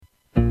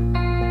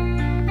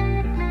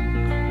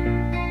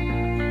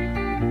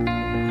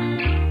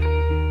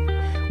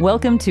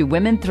Welcome to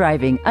Women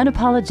Thriving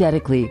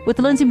Unapologetically with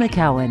Lindsay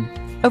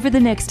McCowan. Over the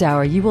next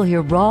hour, you will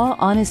hear raw,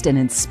 honest, and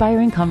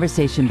inspiring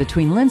conversation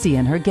between Lindsay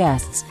and her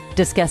guests,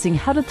 discussing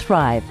how to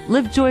thrive,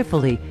 live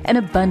joyfully, and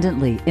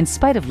abundantly in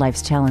spite of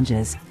life's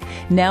challenges.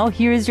 Now,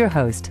 here is your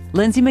host,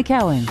 Lindsay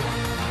McCowan.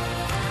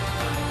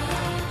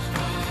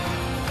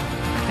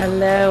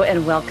 Hello,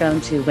 and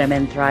welcome to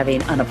Women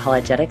Thriving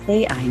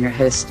Unapologetically. I'm your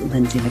host,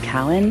 Lindsay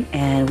McCowan,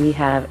 and we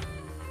have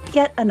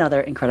yet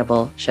another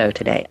incredible show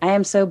today. I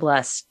am so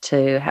blessed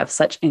to have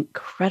such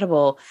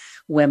incredible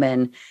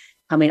women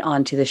coming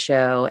onto the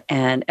show.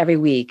 And every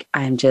week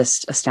I'm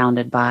just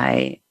astounded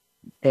by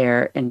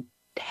their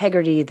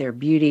integrity, their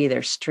beauty,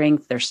 their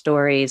strength, their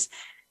stories.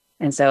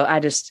 And so I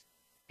just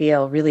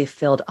feel really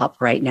filled up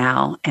right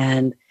now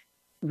and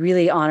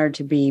really honored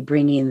to be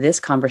bringing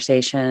this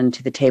conversation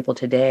to the table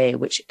today,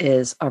 which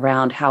is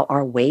around how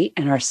our weight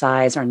and our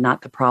size are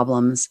not the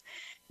problems.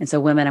 And so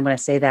women, I'm going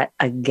to say that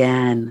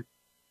again.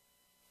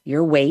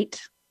 Your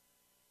weight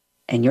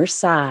and your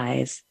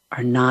size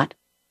are not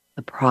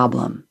the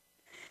problem.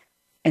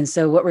 And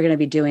so what we're going to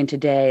be doing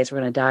today is we're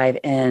going to dive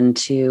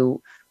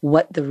into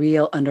what the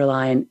real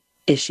underlying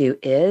issue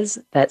is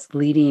that's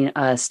leading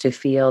us to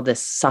feel this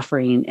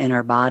suffering in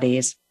our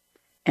bodies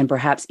and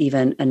perhaps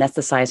even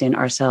anesthetizing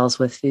ourselves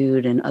with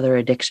food and other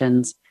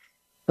addictions.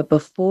 But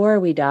before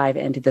we dive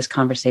into this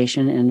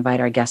conversation and invite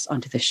our guests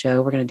onto the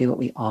show, we're going to do what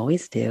we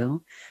always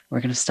do.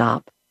 We're going to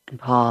stop and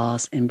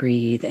pause and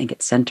breathe and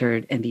get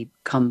centered and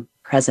become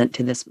present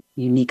to this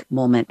unique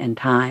moment in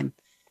time.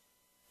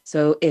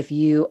 So if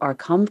you are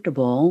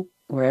comfortable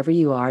wherever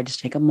you are, just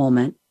take a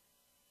moment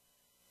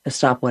to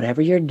stop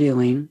whatever you're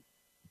doing.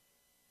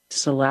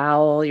 Just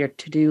allow your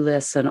to-do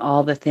lists and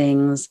all the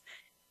things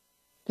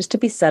just to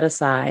be set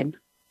aside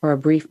for a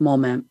brief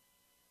moment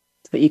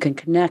so that you can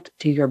connect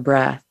to your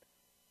breath.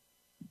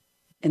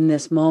 In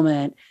this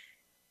moment,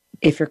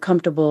 if you're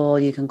comfortable,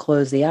 you can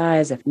close the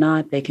eyes. If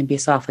not, they can be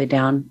softly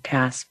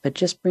downcast, but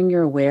just bring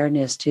your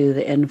awareness to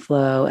the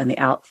inflow and the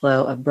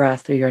outflow of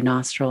breath through your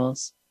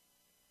nostrils.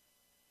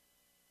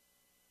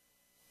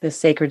 This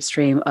sacred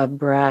stream of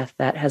breath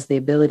that has the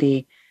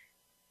ability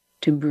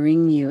to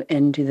bring you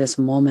into this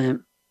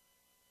moment,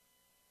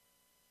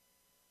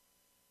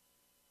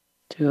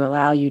 to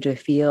allow you to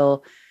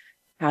feel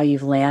how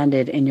you've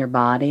landed in your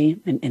body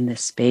and in the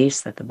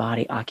space that the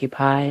body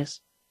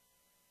occupies.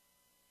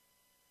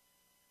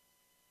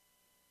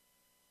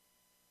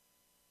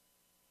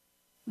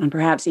 And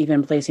perhaps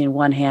even placing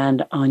one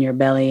hand on your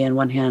belly and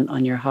one hand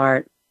on your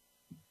heart,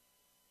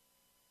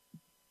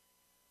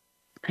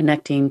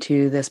 connecting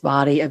to this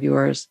body of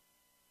yours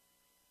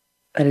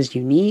that is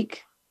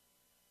unique,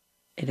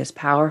 it is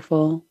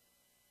powerful,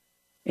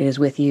 it is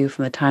with you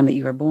from the time that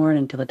you were born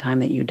until the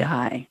time that you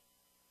die.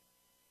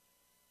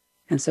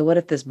 And so what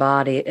if this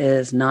body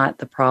is not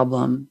the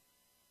problem?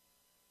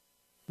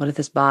 What if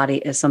this body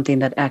is something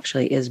that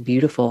actually is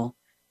beautiful?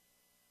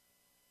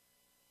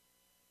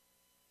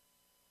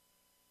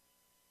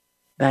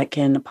 That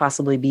can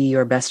possibly be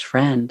your best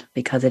friend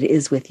because it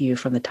is with you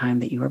from the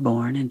time that you were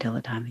born until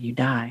the time that you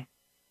die.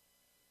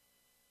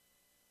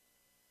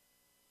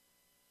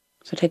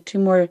 So take 2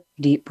 more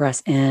deep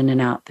breaths in and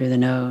out through the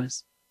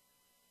nose.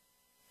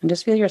 And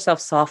just feel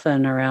yourself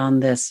soften around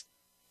this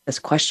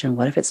question,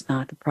 what if it's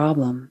not the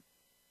problem?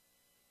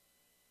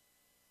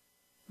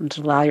 And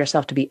to allow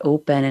yourself to be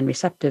open and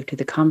receptive to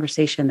the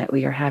conversation that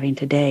we are having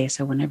today.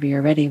 So whenever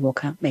you're ready, we'll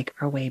make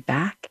our way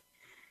back.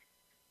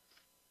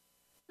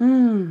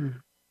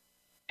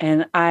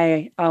 And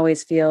I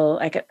always feel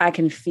like I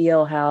can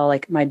feel how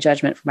like my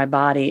judgment for my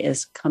body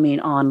is coming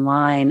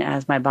online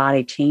as my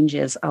body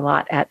changes a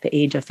lot at the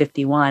age of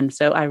 51.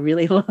 So I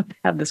really love to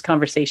have this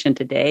conversation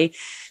today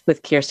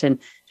with Kirsten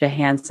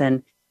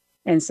Johansson.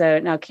 And so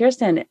now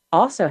Kirsten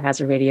also has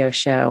a radio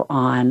show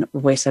on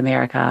Voice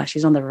America.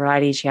 She's on the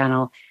Variety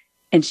Channel,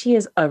 and she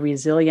is a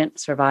resilient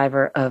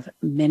survivor of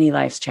many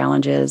life's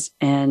challenges.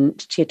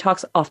 And she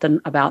talks often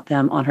about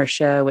them on her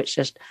show, which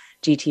is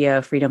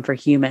GTO, Freedom for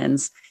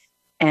Humans.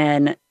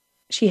 And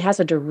she has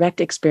a direct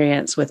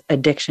experience with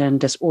addiction,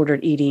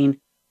 disordered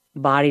eating,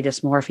 body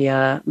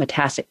dysmorphia,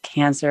 metastatic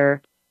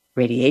cancer,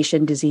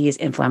 radiation disease,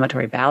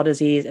 inflammatory bowel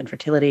disease,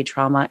 infertility,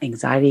 trauma,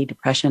 anxiety,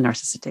 depression,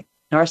 narcissistic,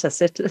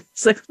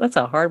 that's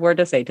a hard word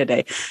to say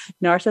today,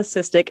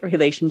 narcissistic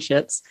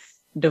relationships,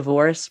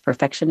 divorce,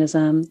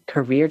 perfectionism,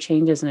 career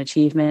changes and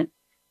achievement,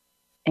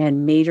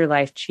 and major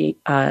life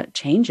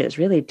changes,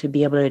 really, to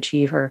be able to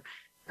achieve her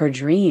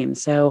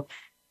dreams. So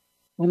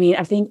I mean,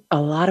 I think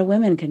a lot of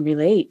women can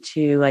relate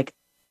to like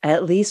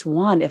at least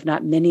one, if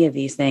not many of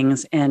these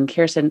things. And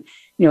Kirsten,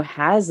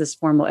 has this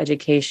formal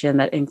education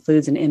that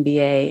includes an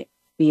MBA,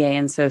 BA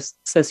in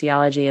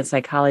sociology and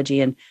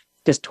psychology, and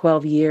just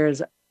 12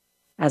 years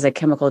as a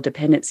chemical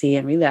dependency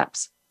and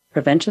relapse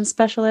prevention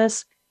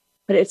specialist.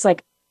 But it's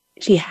like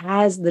she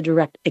has the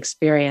direct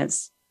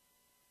experience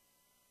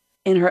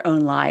in her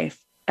own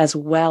life, as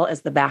well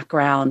as the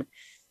background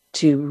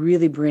to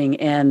really bring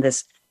in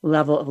this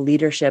level of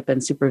leadership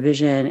and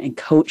supervision and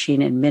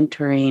coaching and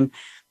mentoring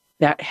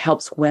that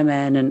helps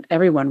women and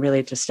everyone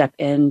really to step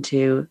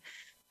into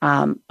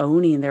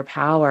owning their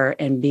power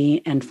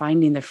and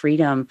finding the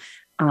freedom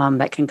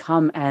that can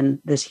come in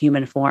this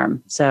human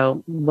form.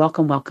 So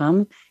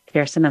welcome,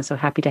 Kirsten. I'm so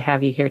happy to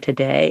have you here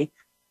today.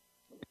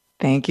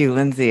 Thank you,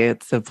 Lindsay.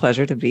 It's a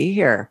pleasure to be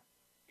here.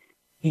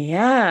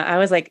 Yeah,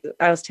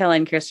 I was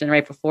telling Kirsten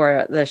right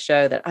before the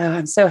show that, oh,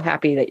 I'm so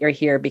happy that you're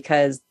here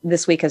because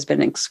this week has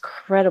been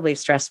incredibly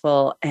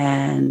stressful.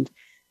 And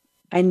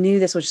I knew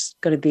this was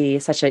going to be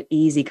such an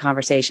easy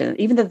conversation,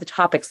 even though the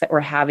topics that we're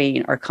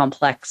having are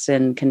complex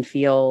and can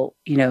feel,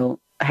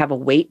 have a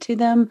weight to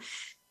them.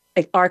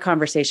 Like our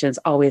conversations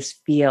always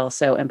feel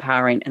so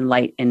empowering and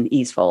light and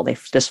easeful. They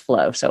just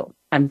flow. So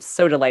I'm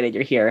so delighted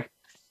you're here.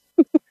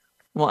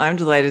 Well, I'm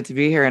delighted to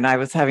be here. And I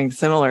was having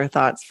similar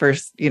thoughts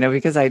first,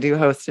 because I do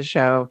host a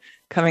show.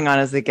 Coming on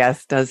as a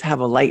guest does have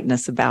a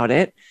lightness about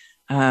it.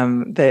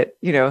 That,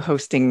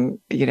 hosting,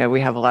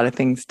 we have a lot of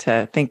things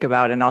to think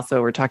about. And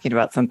also we're talking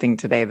about something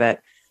today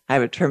that I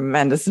have a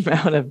tremendous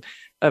amount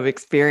of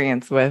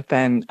experience with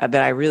and that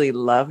I really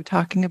love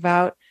talking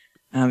about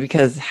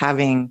because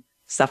having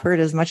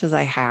suffered as much as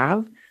I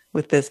have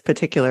with this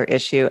particular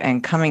issue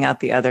and coming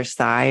out the other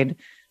side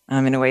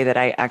in a way that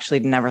I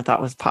actually never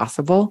thought was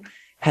possible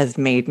has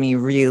made me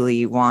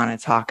really want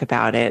to talk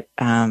about it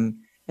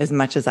as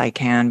much as I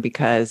can,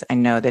 because I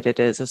know that it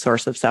is a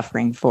source of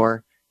suffering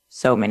for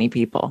so many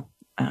people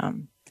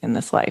in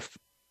this life.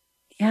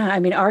 Yeah, I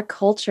mean, our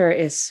culture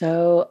is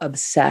so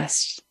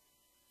obsessed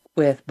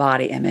with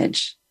body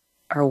image,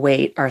 our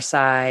weight, our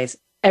size,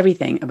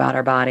 everything about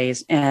our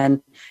bodies.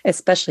 And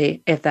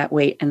especially if that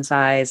weight and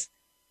size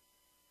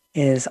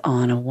is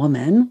on a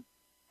woman.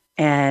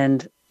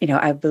 And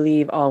I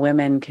believe all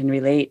women can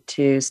relate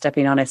to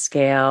stepping on a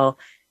scale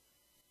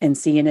and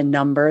seeing a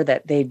number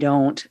that they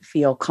don't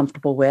feel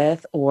comfortable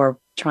with, or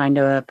trying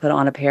to put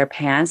on a pair of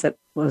pants that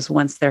was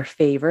once their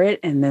favorite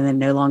and then it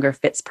no longer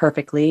fits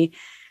perfectly,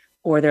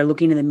 or they're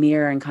looking in the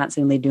mirror and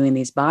constantly doing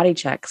these body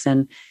checks.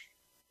 And,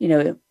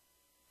 and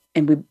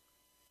we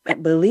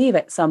believe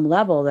at some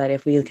level that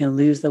if we can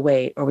lose the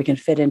weight or we can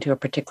fit into a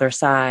particular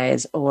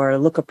size or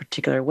look a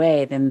particular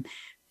way, then,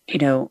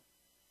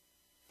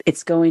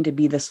 it's going to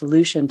be the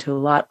solution to a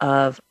lot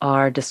of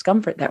our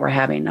discomfort that we're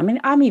having. I mean,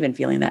 I'm even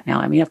feeling that now.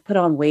 I mean, I've put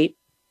on weight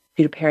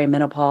due to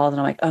perimenopause and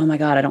I'm like, oh my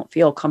God, I don't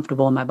feel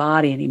comfortable in my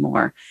body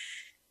anymore.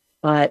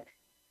 But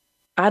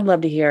I'd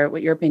love to hear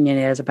what your opinion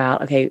is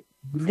about, okay,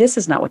 this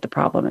is not what the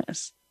problem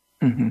is.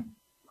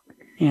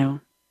 Mm-hmm.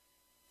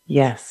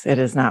 Yes, it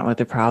is not what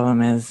the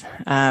problem is.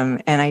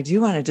 And I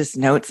do want to just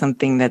note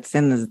something that's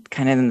in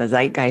the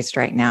zeitgeist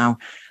right now.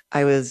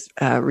 I was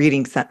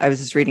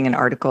just reading an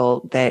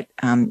article that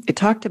it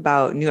talked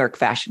about New York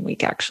Fashion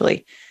Week,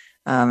 actually.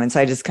 And so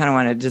I just kind of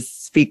want to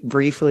just speak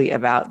briefly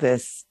about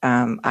this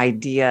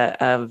idea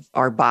of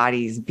our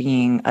bodies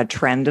being a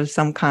trend of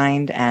some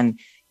kind, and,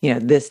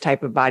 this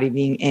type of body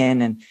being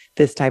in and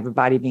this type of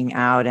body being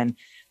out. And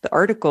the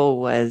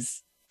article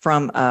was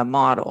from a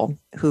model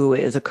who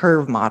is a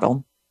curve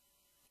model.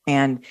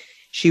 And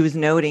she was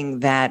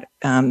noting that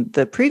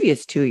the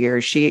previous 2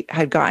 years, she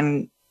had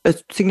gotten a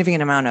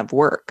significant amount of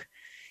work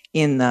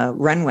in the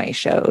runway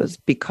shows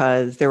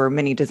because there were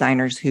many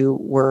designers who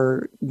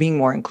were being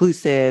more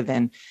inclusive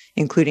and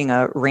including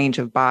a range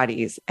of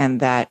bodies, and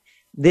that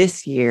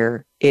this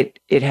year it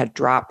had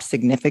dropped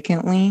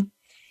significantly.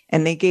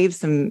 And they gave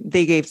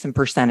some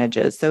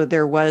percentages. So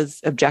there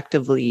was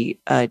objectively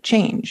a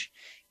change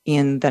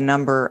in the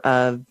number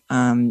of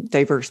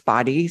diverse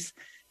bodies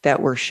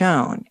that were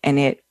shown. And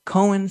it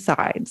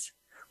coincides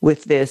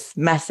with this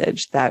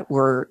message that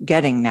we're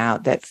getting now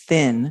that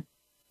thin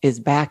is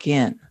back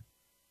in.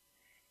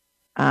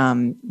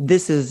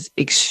 This is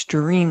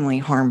extremely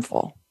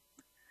harmful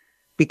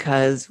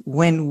because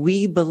when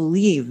we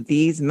believe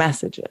these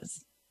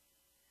messages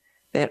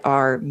that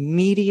are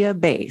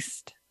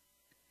media-based,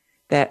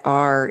 that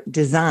are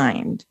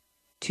designed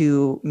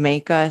to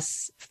make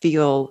us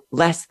feel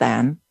less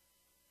than,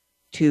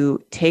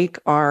 to take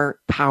our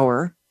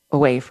power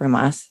away from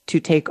us, to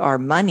take our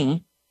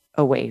money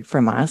away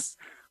from us,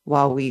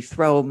 while we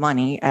throw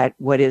money at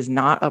what is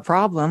not a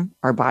problem.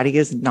 Our body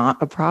is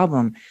not a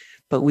problem,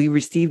 but we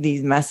receive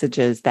these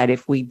messages that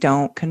if we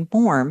don't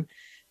conform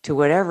to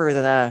whatever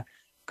the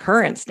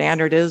current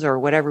standard is or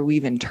whatever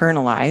we've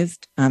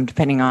internalized,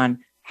 depending on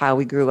how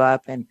we grew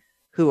up and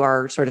who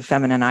our sort of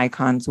feminine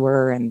icons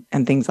were and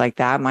things like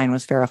that. Mine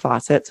was Farrah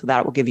Fawcett. So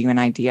that will give you an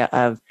idea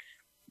of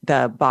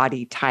the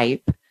body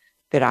type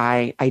that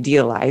I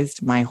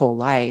idealized my whole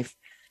life.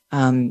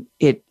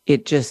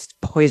 It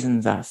just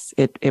poisons us.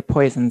 It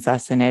poisons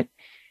us. And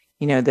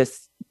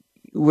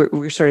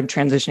we're sort of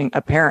transitioning,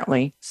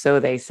 apparently. So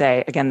they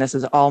say, again, this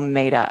is all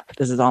made up.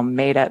 This is all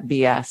made up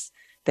BS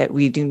that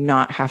we do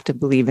not have to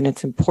believe. And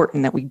it's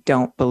important that we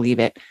don't believe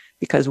it,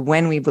 because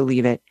when we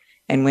believe it,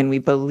 and when we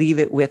believe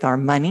it with our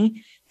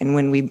money, and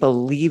when we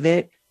believe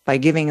it by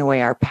giving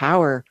away our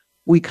power,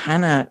 we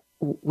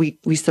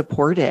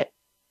support it.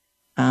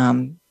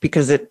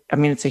 Because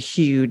it's a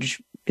huge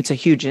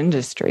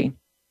industry.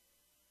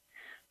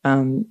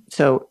 I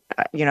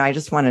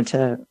just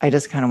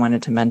kind of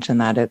wanted to mention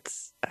that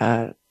it's,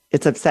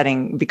 it's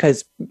upsetting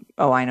because,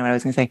 oh, I know what I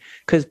was going to say.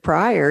 Because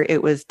prior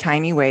it was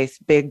tiny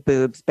waist, big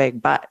boobs,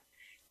 big butt.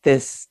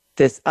 This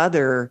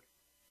other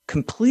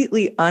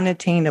completely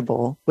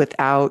unattainable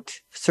without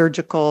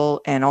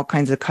surgical and all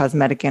kinds of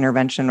cosmetic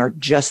intervention or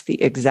just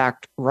the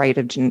exact right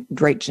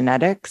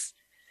genetics.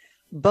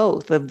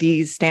 Both of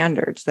these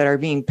standards that are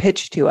being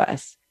pitched to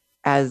us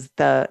as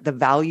the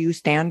value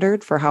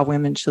standard for how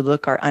women should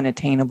look are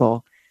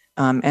unattainable,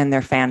 and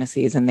they're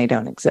fantasies and they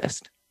don't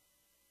exist.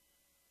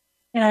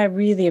 And I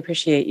really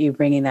appreciate you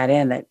bringing that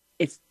in, that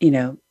it's,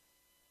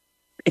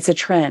 it's a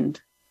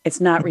trend. It's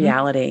not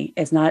reality.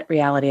 It's not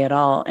reality at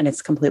all. And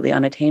it's completely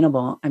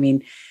unattainable. I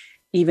mean,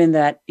 even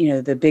that,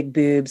 the big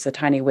boobs, the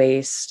tiny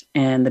waist,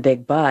 and the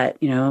big butt,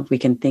 if we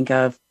can think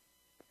of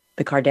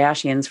the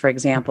Kardashians, for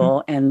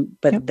example,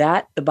 but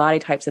the body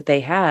types that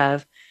they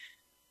have,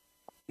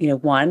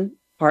 one,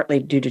 partly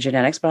due to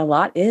genetics, but a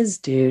lot is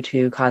due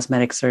to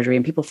cosmetic surgery.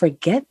 And people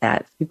forget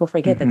that.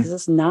 That this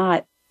is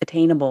not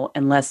attainable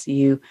unless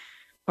you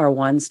are,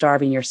 one,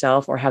 starving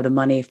yourself or have the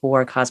money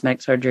for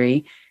cosmetic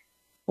surgery,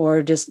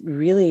 or just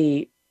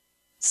really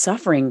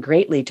suffering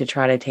greatly to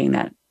try to attain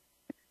that.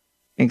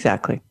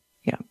 Exactly.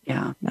 Yeah.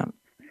 Yeah. No.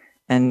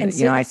 And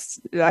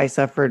I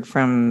suffered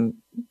from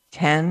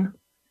 10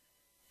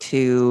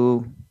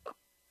 to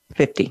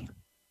 50,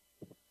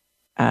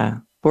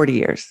 40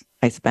 years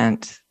I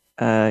spent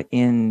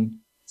in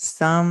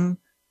some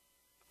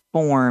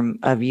form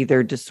of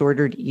either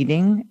disordered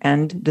eating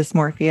and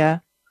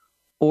dysmorphia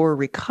or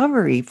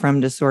recovery from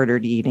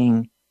disordered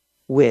eating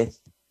with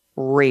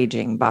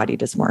raging body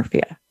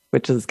dysmorphia,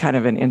 which is kind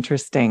of an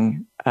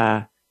interesting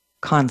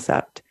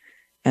concept.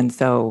 And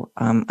so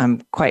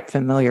I'm quite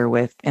familiar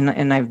with,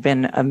 and I've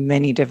been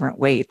many different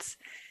weights.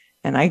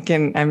 And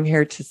I'm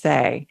here to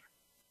say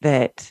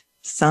that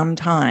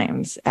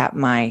sometimes at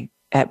my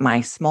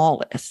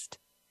smallest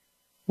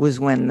was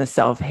when the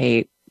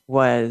self-hate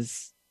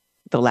was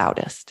the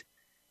loudest.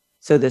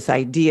 So this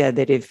idea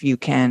that if you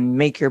can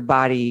make your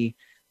body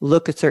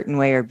look a certain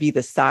way or be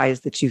the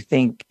size that you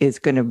think is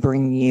going to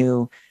bring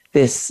you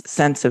this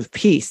sense of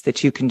peace,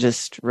 that you can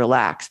just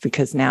relax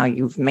because now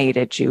you've made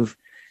it, you've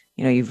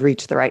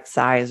reached the right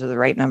size or the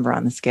right number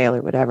on the scale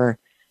or whatever.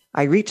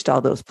 I reached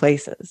all those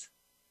places,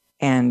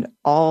 and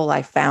all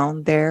I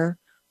found there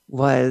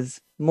was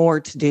more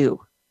to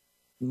do,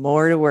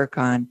 more to work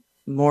on,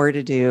 more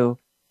to do,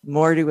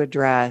 more to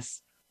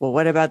address. Well,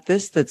 what about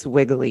this that's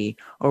wiggly?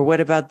 Or what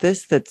about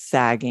this that's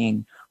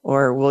sagging?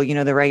 Or, well,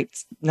 the right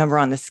number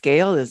on the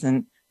scale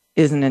isn't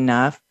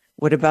enough.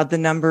 What about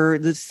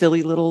the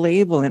silly little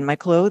label in my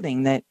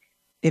clothing that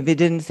if it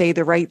didn't say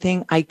the right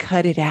thing, I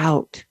cut it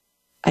out.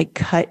 And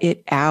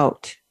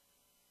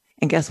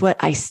guess what?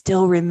 I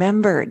still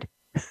remembered.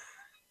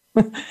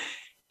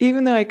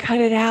 Even though I cut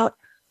it out,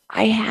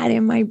 I had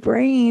in my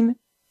brain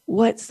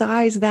what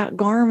size that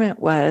garment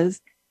was.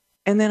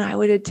 And then I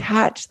would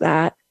attach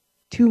that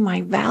to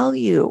my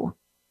value.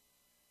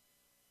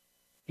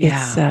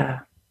 Yeah.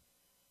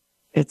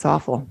 It's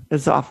awful.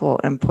 It's awful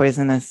and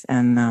poisonous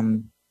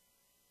and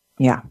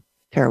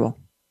terrible.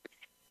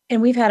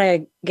 And we've had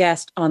a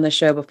guest on the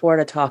show before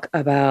to talk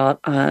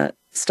about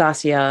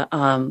Stasia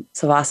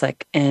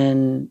Savasic,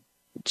 and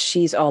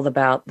she's all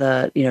about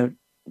the,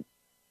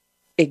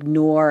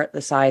 ignore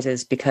the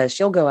sizes, because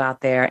she'll go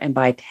out there and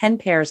buy 10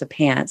 pairs of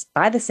pants,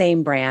 buy the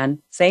same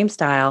brand, same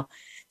style,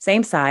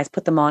 same size,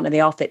 put them on, and they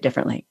all fit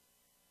differently.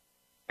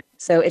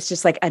 So it's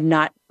just like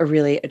not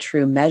really a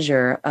true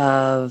measure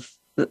of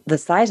the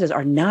sizes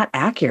are not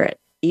accurate,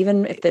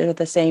 even if they're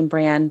the same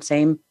brand,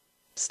 same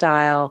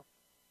style,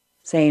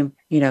 same,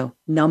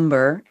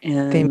 number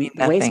and they mean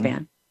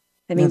waistband.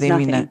 They mean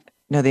nothing.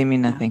 They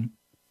mean nothing.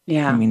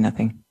 Yeah. They mean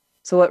nothing.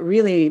 So what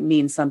really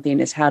means something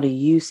is, how do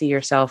you see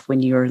yourself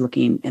when you're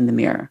looking in the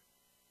mirror?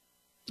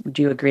 Would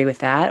you agree with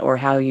that, or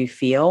how you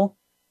feel?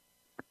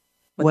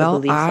 What the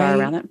beliefs are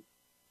around it?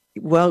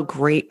 Well,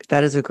 great.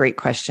 That is a great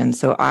question.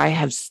 So I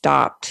have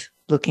stopped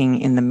looking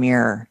in the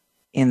mirror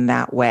in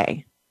that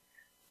way.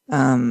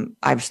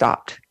 I've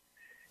stopped.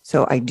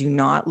 So I do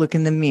not look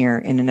in the mirror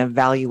in an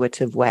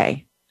evaluative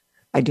way.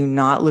 I do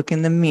not look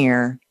in the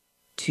mirror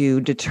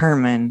to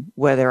determine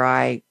whether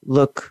I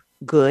look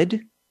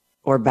good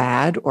or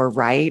bad or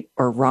right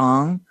or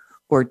wrong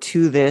or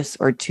to this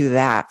or to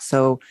that.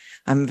 So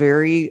I'm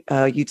very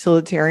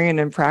utilitarian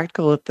and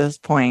practical at this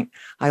point.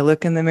 I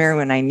look in the mirror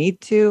when I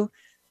need to.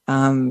 If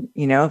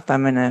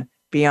I'm going to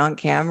be on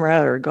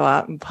camera or go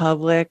out in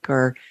public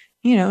or,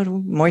 to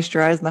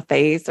moisturize my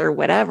face or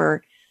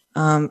whatever,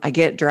 I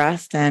get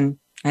dressed and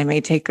I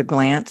may take a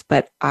glance,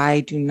 but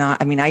I do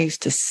not. I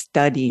used to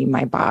study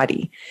my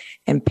body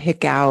and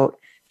pick out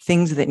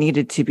things that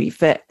needed to be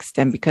fixed.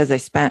 And because I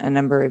spent a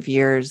number of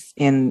years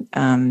in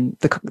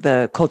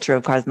the culture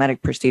of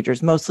cosmetic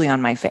procedures, mostly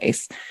on my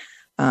face,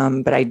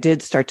 but I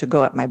did start to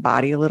go at my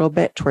body a little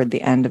bit toward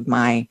the end of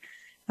my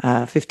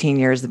 15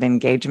 years of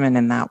engagement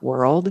in that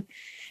world.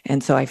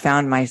 And so I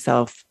found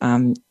myself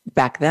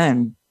back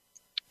then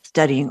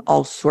studying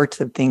all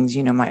sorts of things,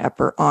 my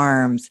upper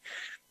arms,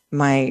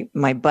 my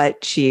butt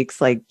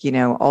cheeks,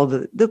 all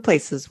the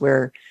places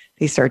where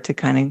they start to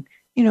kind of,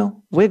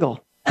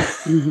 wiggle.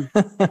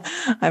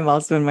 Mm-hmm. I'm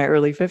also in my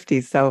early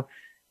 50s. So,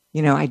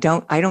 I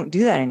don't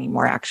do that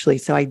anymore, actually.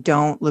 So I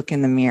don't look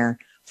in the mirror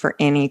for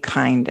any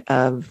kind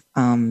of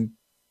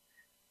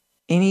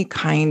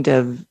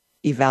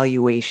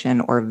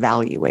evaluation or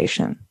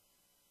valuation.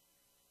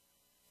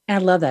 I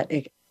love that.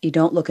 You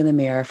don't look in the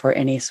mirror for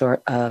any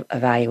sort of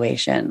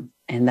evaluation.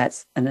 And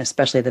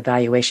especially the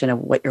valuation of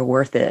what your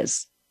worth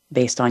is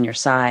based on your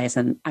size.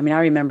 And I mean, I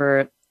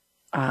remember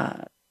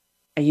I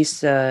used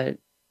to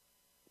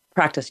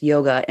practice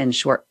yoga in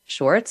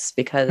shorts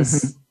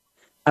because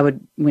I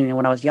would,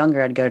 when I was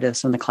younger, I'd go to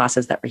some of the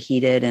classes that were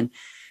heated. And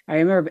I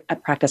remember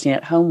practicing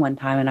at home one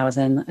time, and I was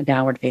in a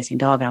downward facing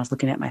dog, and I was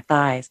looking at my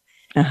thighs.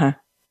 Uh-huh.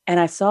 And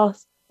I saw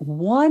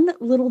one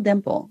little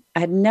dimple.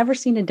 I had never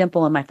seen a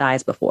dimple in my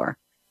thighs before.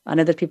 I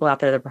know there's people out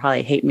there that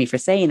probably hate me for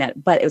saying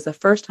that, but it was the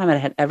first time I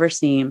had ever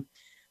seen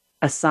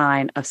a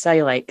sign of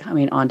cellulite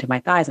coming onto my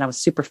thighs, and I was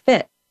super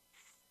fit.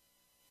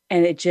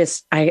 And it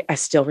just, I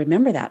still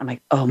remember that. I'm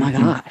like, oh my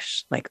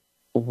gosh, like,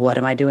 what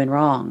am I doing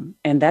wrong?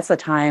 And that's the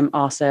time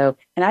also.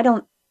 And I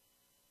don't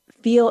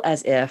feel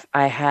as if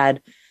I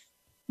had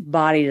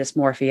body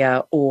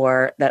dysmorphia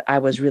or that I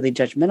was really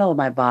judgmental of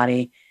my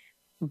body.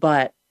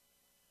 But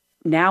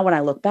now when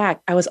I look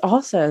back, I was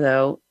also,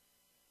 though,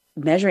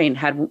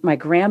 had my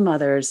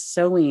grandmother's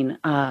sewing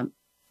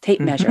tape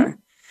measure.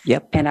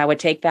 Yep. And I would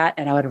take that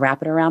and I would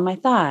wrap it around my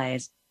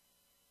thighs.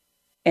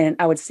 And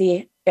I would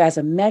see as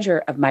a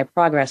measure of my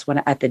progress when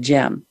at the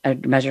gym.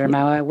 I'd measure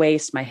my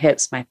waist, my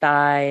hips, my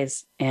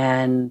thighs.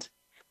 And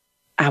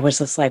I was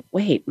just like,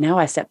 wait, now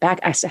I step back.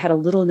 I had a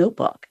little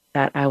notebook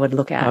that I would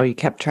look at. Oh, you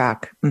kept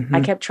track.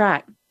 I kept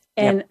track.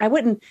 And I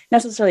wouldn't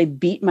necessarily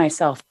beat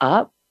myself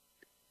up,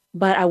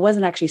 but I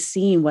wasn't actually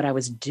seeing what I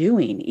was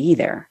doing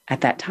either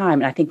at that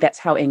time. And I think that's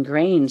how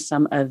ingrained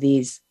some of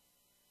these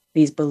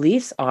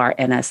beliefs are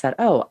in us that,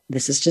 oh,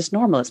 this is just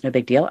normal. It's no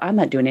big deal. I'm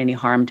not doing any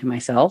harm to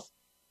myself.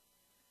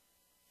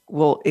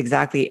 Well,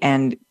 exactly.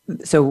 And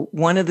so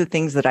one of the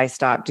things that I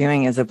stopped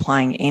doing is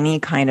applying any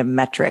kind of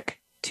metric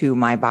to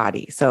my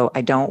body. So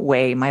I don't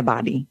weigh my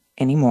body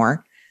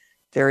anymore.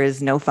 There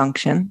is no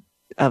function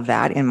of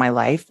that in my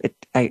life.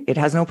 It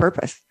has no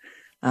purpose.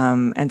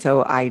 And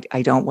so I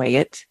don't weigh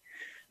it.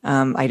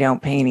 I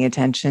don't pay any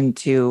attention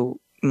to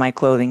my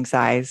clothing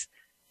size.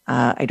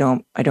 I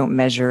don't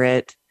measure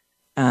it.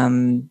 I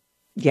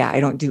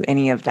don't do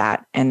any of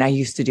that. And I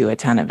used to do a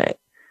ton of it.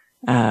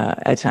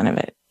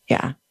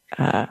 Yeah.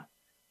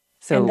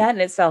 And that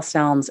in itself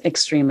sounds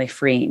extremely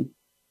freeing.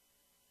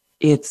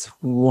 It's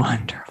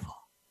wonderful.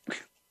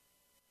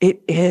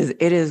 It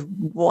is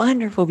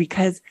wonderful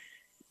because,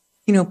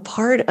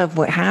 part of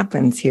what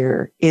happens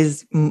here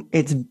is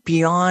it's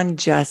beyond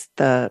just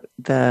the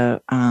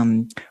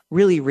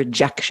really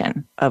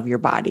rejection of your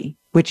body,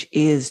 which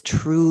is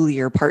truly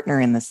your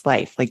partner in this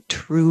life, like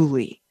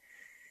truly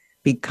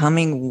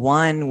becoming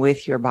one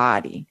with your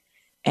body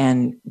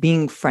and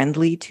being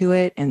friendly to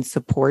it and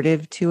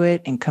supportive to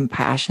it and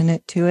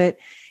compassionate to it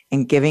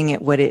and giving it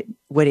what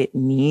it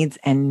needs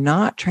and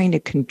not trying to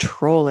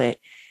control it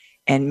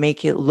and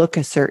make it look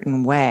a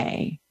certain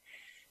way.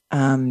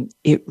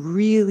 It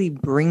really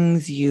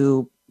brings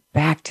you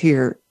back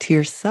to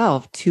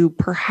yourself, to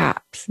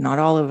perhaps, not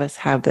all of us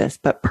have this,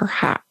 but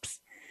perhaps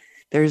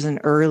there's an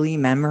early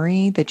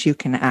memory that you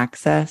can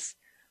access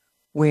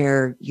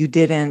where you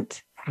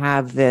didn't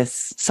have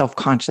this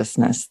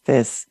self-consciousness,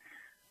 this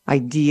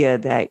idea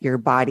that your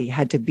body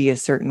had to be a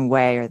certain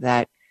way or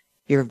that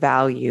your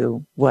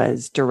value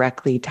was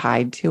directly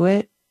tied to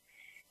it.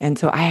 And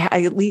so I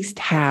at least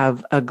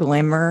have a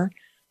glimmer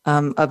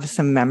of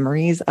some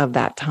memories of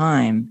that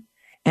time.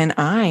 And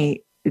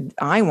I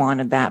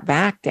wanted that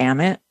back, damn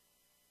it.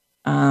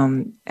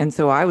 And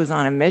so I was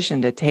on a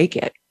mission to take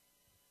it.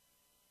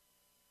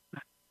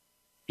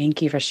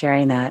 Thank you for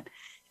sharing that.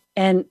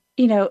 And,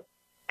 and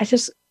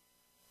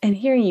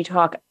hearing you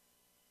talk,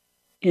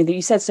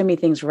 you said so many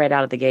things right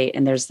out of the gate.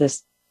 And there's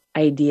this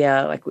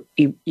idea, like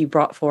you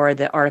brought forward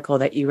the article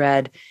that you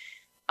read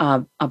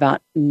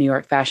about New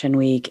York Fashion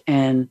Week.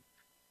 And,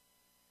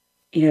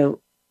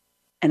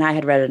 and I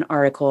had read an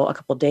article a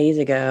couple of days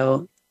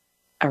ago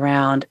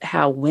around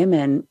how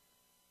women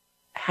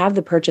have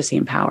the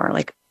purchasing power.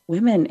 Like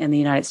women in the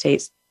United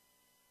States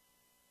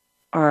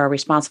are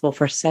responsible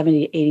for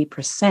 70,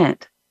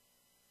 80%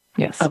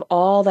 of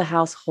all the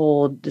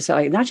household. So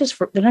like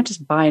they're not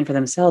just buying for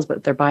themselves,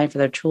 but they're buying for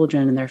their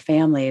children and their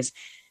families.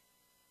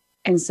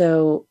 And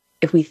so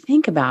if we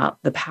think about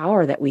the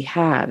power that we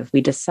have, if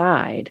we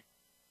decide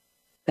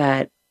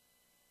that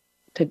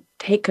to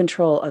take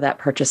control of that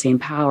purchasing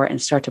power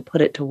and start to put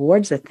it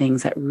towards the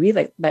things that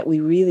we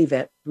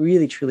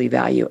really truly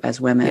value as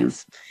women,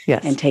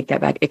 yes, and take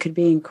that back, it could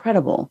be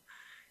incredible.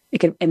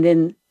 And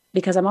then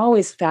because I'm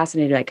always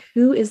fascinated, like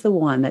who is the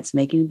one that's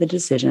making the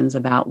decisions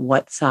about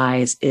what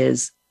size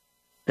is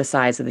the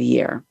size of the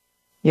year?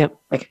 Yep.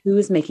 Like who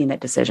is making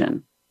that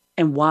decision,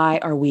 and why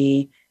are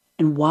we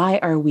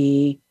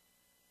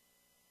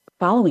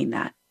following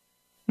that?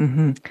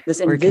 Mm-hmm. This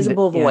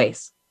invisible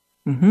voice.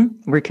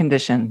 Mm-hmm. We're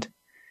conditioned.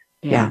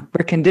 Yeah.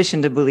 We're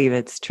conditioned to believe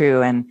it's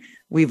true. And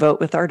we vote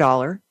with our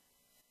dollar,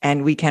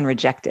 and we can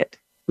reject it.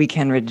 We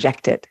can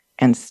reject it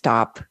and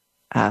stop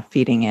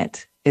feeding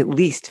it, at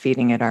least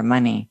feeding it our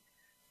money.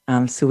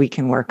 So we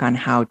can work on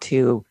how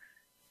to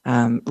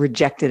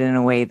reject it in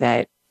a way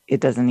that it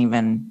doesn't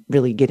even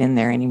really get in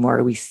there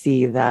anymore. We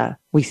see the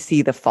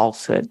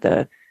falsehood,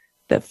 the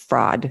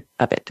fraud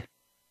of it.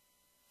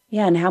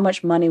 Yeah. And how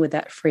much money would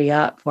that free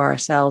up for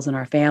ourselves and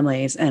our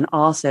families, and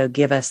also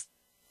give us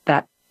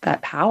that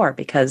power?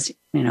 Because,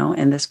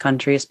 in this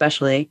country,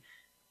 especially,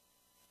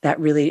 that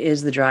really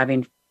is the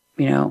driving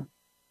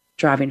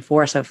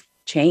force of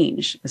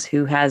change, is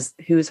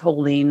who's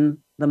holding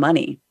the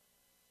money,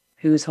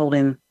 who's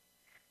holding,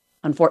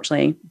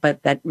 unfortunately,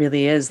 but that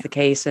really is the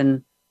case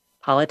in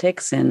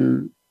politics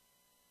and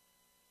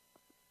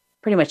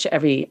pretty much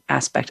every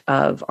aspect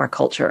of our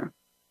culture.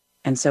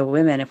 And so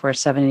women, if we're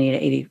 70 to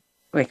 80,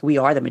 we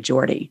are the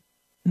majority.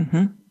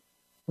 Mm-hmm.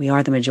 We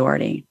are the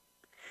majority.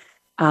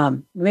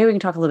 Maybe we can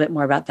talk a little bit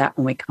more about that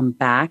when we come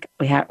back.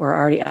 We're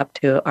already up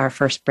to our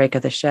first break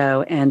of the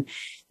show. And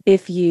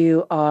if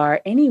you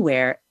are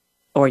anywhere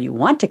or you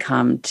want to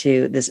come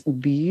to this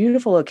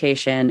beautiful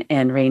location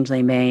in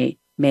Rangeley,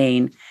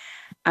 Maine,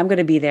 I'm going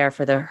to be there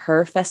for the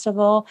Her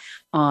Festival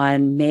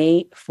on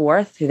May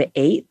 4th through the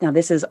 8th. Now,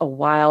 this is a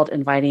wild,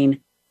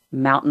 inviting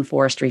mountain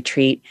forest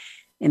retreat.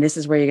 And this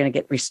is where you're going to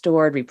get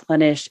restored,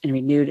 replenished, and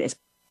renewed. It's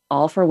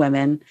all for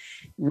women,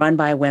 run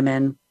by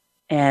women.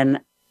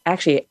 And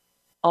actually,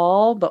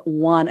 all but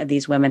one of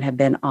these women have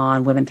been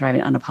on Women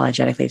Thriving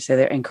Unapologetically. So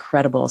they're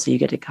incredible. So you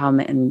get to come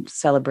and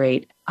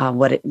celebrate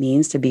what it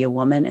means to be a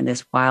woman in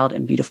this wild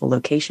and beautiful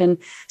location.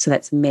 So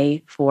that's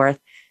May 4th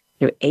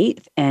through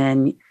 8th.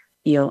 And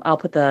I'll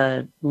put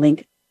the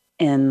link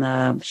in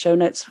the show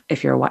notes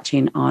if you're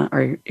watching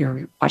or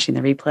you're watching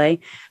the replay.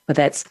 But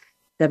that's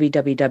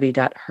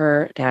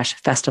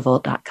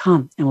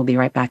www.her-festival.com. And we'll be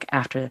right back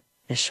after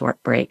this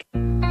short break.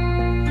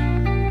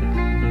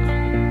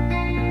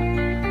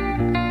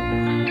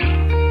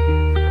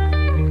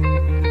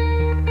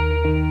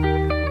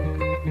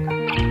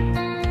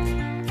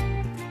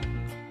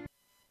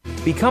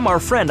 Become our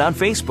friend on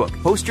Facebook.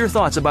 Post your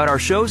thoughts about our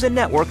shows and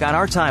network on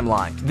our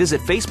timeline. Visit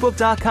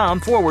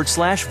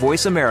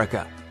facebook.com/Voice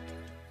America.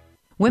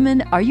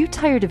 Women, are you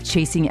tired of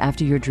chasing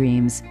after your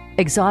dreams?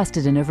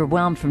 Exhausted and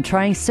overwhelmed from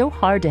trying so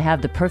hard to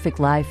have the perfect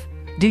life?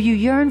 Do you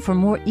yearn for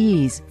more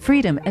ease,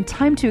 freedom, and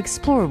time to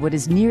explore what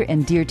is near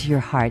and dear to your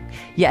heart,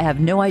 yet have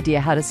no idea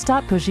how to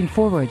stop pushing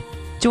forward?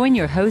 Join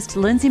your host,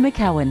 Lindsay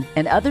McCowan,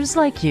 and others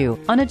like you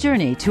on a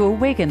journey to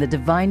awaken the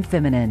divine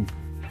feminine.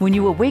 When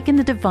you awaken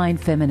the divine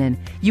feminine,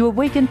 you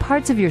awaken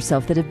parts of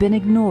yourself that have been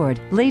ignored,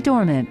 lay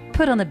dormant,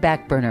 put on the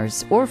back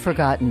burners, or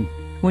forgotten.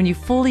 When you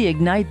fully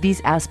ignite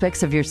these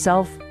aspects of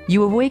yourself,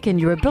 you awaken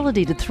your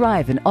ability to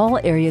thrive in all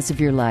areas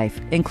of your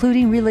life,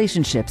 including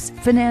relationships,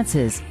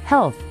 finances,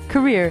 health,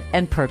 career,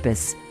 and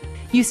purpose.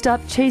 You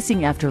stop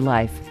chasing after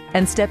life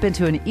and step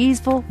into an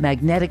easeful,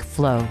 magnetic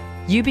flow.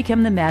 You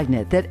become the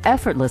magnet that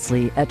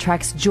effortlessly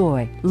attracts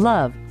joy,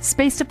 love,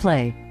 space to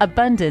play,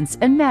 abundance,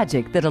 and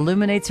magic that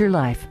illuminates your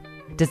life.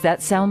 Does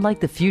that sound like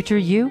the future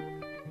you?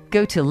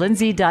 Go to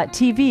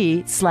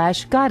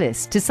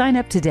lindsay.tv/goddess to sign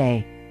up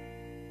today.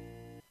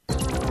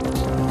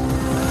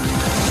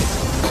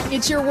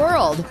 It's your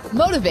world.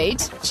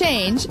 Motivate,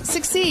 change,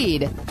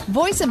 succeed.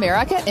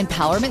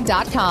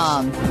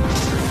 VoiceAmericaEmpowerment.com.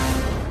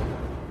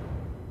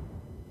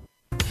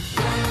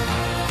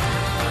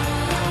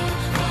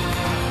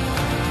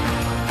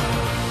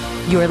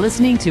 You are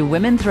listening to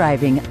Women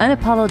Thriving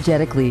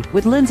Unapologetically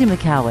with Lindsay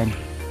McCowan.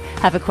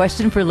 Have a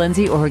question for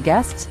Lindsay or her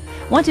guests?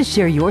 Want to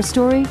share your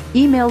story?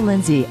 Email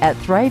Lindsay at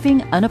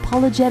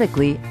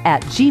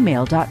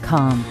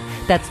thrivingunapologetically@gmail.com.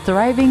 That's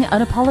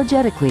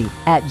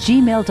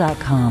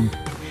thrivingunapologetically@gmail.com.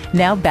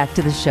 Now back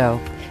to the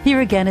show.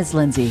 Here again is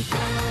Lindsay.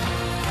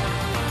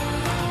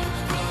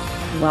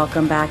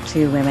 Welcome back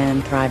to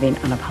Women Thriving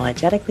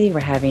Unapologetically. We're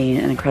having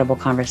an incredible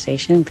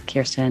conversation with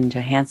Kirsten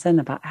Johansson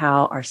about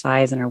how our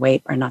size and our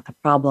weight are not the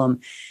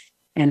problem,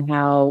 and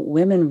how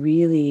women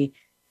really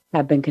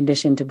have been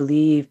conditioned to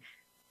believe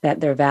that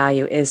their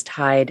value is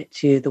tied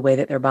to the way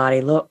that their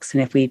body looks.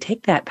 And if we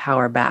take that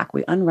power back,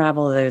 we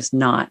unravel those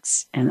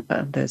knots and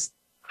those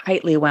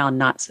tightly wound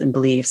knots and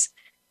beliefs,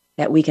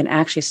 that we can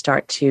actually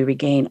start to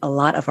regain a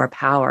lot of our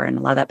power. And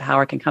a lot of that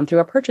power can come through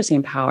our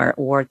purchasing power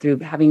or through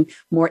having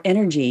more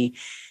energy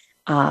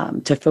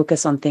to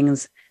focus on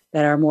things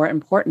that are more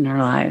important in our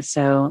lives.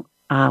 So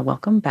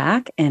welcome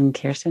back. And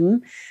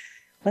Kirsten,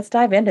 let's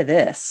dive into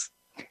this.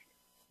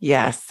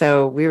 Yeah.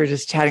 So we were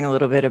just chatting a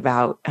little bit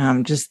about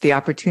just the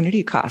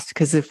opportunity cost,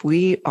 because if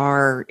we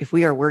are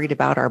worried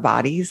about our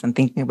bodies and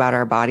thinking about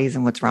our bodies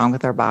and what's wrong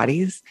with our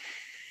bodies,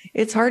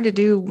 it's hard to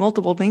do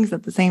multiple things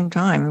at the same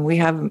time. And we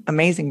have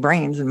amazing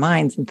brains and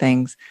minds and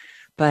things,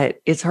 but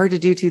it's hard to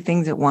do two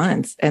things at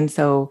once. And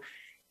so,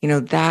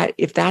 that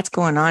if that's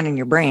going on in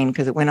your brain,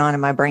 because it went on in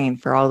my brain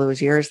for all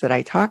those years that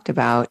I talked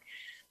about,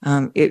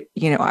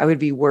 I would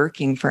be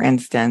working, for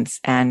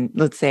instance, and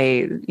let's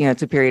say,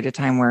 it's a period of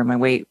time where my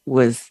weight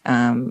was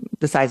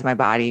the size of my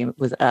body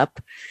was up.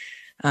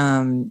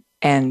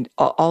 And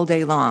all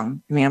day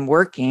long, I mean, I'm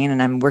working in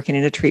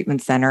a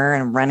treatment center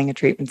and I'm running a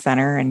treatment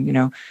center and,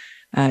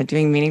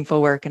 doing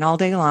meaningful work. And all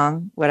day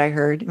long, what I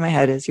heard in my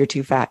head is, you're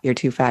too fat, you're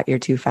too fat, you're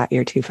too fat,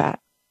 you're too fat.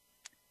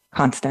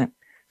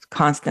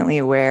 Constantly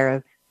aware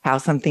of how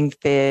something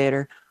fit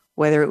or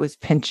whether it was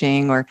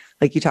pinching or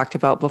like you talked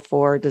about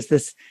before, is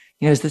this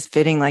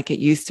fitting like it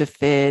used to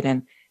fit?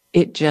 And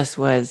it just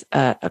was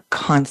a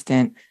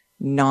constant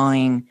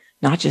gnawing,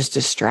 not just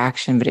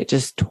distraction, but it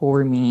just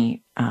tore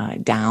me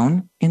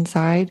down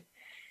inside.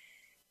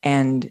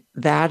 And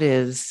that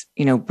is,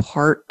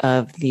 part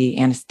of the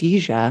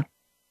anesthesia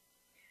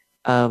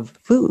of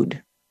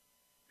food.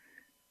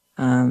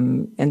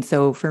 And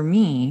so for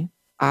me,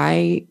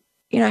 I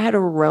had a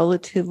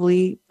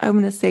relatively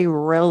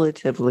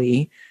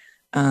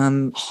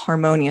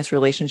harmonious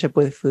relationship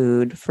with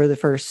food for the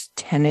first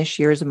 10-ish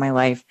years of my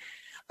life.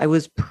 I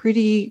was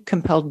pretty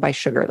compelled by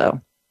sugar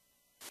though.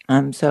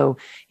 So,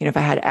 if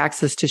I had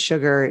access to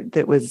sugar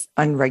that was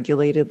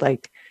unregulated,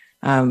 like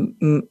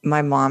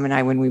my mom and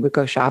I, when we would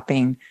go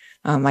shopping,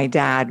 my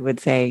dad would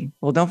say,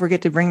 well, don't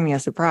forget to bring me a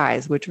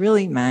surprise, which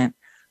really meant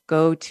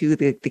go to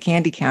the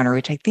candy counter,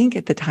 which I think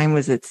at the time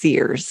was at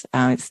Sears.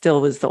 It still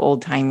was the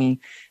old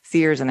timey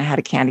Sears. And I had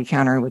a candy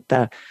counter with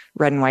the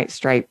red and white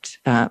striped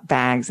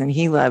bags. And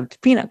he loved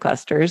peanut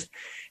clusters.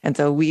 And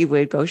so we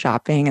would go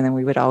shopping and then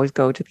we would always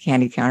go to the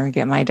candy counter and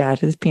get my dad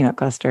his peanut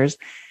clusters.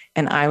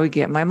 And I would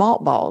get my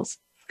malt balls.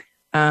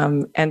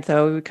 And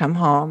so we would come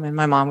home and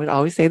my mom would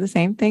always say the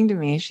same thing to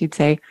me. She'd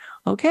say,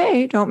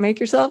 okay, don't make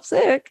yourself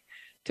sick.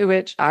 To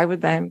which I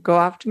would then go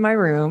off to my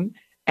room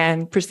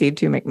and proceed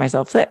to make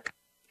myself sick,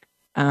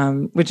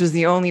 which was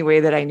the only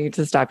way that I knew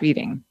to stop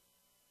eating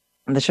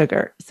the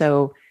sugar.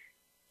 So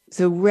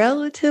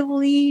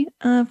relatively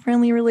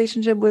friendly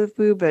relationship with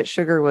food, but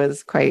sugar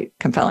was quite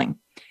compelling.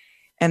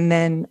 And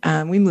then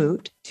we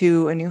moved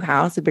to a new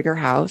house, a bigger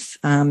house,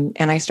 and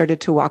I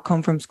started to walk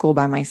home from school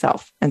by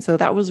myself. And so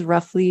that was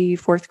roughly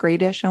fourth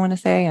grade-ish, I want to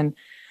say. And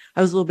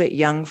I was a little bit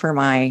young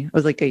I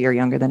was like a year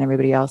younger than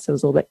everybody else. I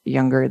was a little bit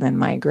younger than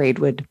my grade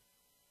would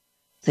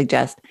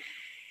suggest.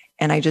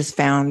 And I just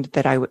found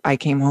that I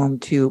came home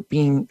to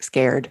being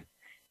scared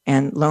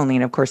and lonely.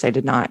 And of course, I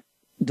did not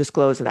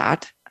disclose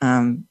that.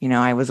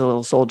 I was a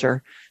little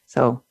soldier.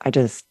 So I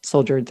just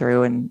soldiered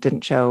through and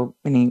didn't show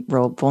any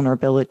real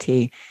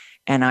vulnerability.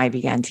 And I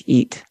began to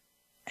eat.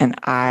 And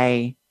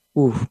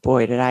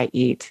boy, did I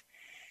eat.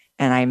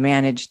 And I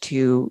managed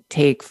to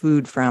take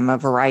food from a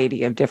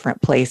variety of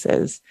different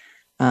places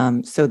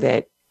so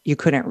that you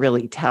couldn't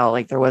really tell,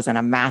 like there wasn't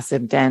a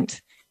massive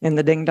dent in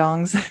the ding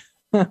dongs.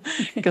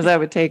 Because I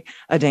would take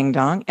a ding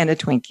dong and a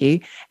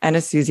Twinkie and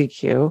a Suzy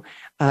Q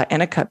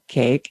and a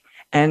cupcake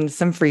and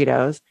some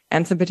Fritos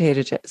and some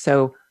potato chips.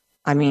 So,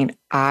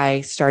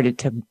 I started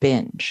to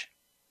binge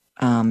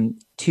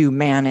to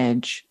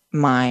manage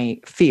my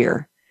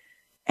fear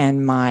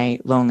and my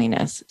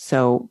loneliness.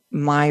 So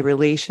my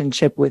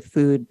relationship with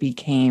food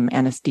became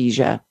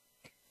anesthesia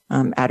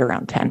at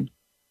around 10.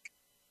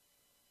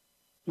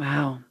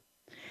 Wow.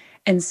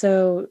 And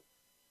so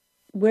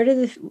where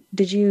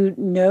did you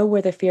know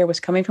where the fear was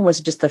coming from? Was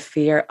it just the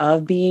fear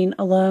of being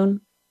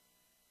alone?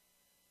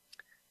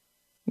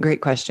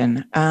 Great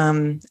question.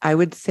 I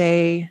would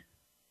say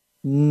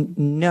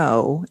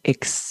no,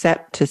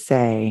 except to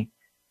say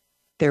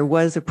there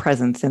was a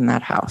presence in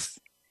that house.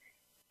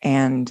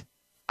 And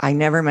I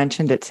never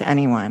mentioned it to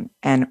anyone.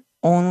 And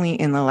only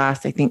in the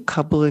last, I think,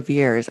 couple of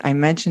years, I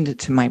mentioned it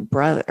to my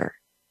brother.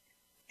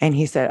 And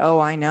he said, oh,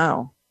 I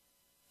know.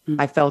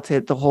 I felt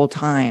it the whole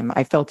time.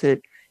 I felt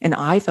it. And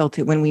I felt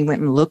it when we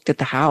went and looked at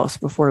the house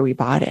before we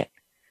bought it.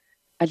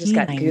 I just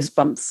got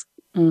goosebumps.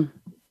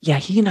 Yeah,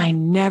 he and I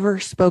never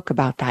spoke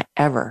about that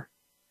ever.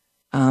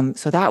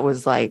 So that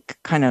was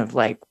kind of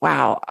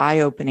wow,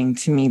 eye-opening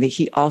to me that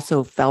he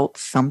also felt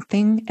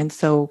something. And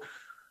so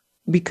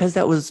because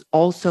that was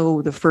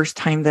also the first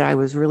time that I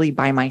was really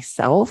by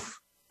myself,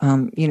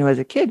 as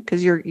a kid,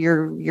 because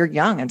you're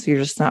young. And so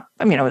you're just not,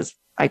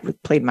 I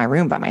played my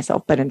room by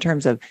myself, but in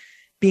terms of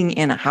being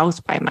in a house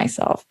by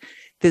myself,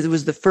 this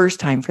was the first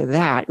time for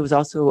that. It was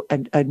also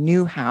a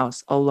new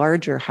house, a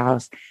larger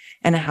house,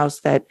 and a house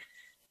that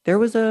there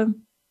was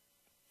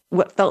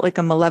what felt like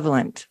a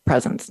malevolent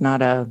presence,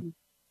 not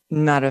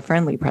a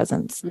friendly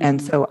presence. Mm-hmm.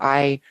 And so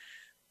I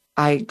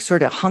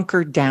sort of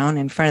hunkered down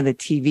in front of the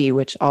TV,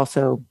 which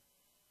also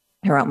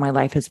throughout my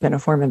life has been a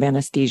form of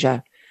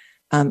anesthesia,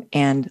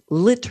 and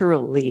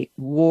literally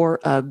wore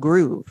a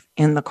groove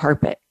in the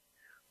carpet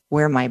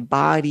where my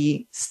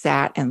body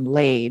sat and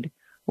laid,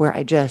 where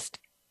I just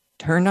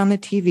turned on the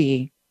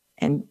TV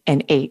and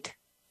ate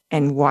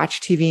and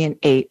watched TV and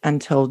ate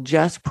until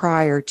just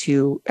prior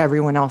to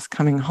everyone else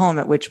coming home,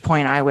 at which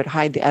point I would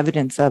hide the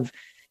evidence of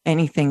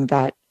anything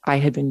that I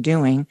had been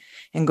doing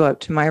and go up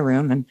to my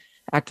room and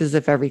act as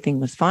if everything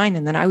was fine.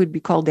 And then I would be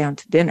called down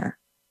to dinner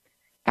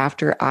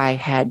after I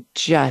had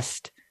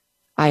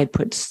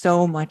put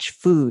so much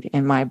food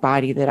in my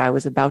body that I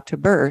was about to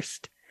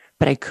burst,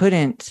 but I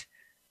couldn't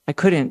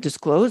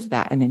disclose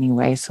that in any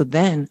way. So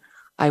then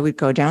I would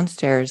go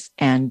downstairs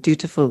and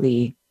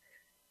dutifully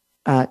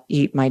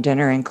eat my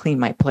dinner and clean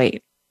my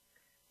plate.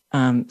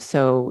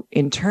 So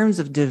in terms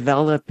of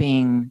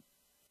developing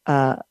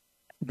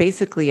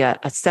basically a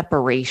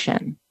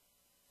separation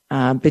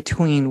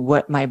between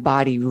what my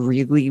body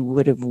really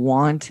would have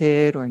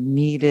wanted or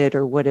needed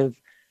or would have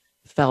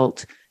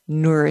felt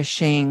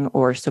nourishing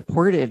or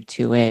supportive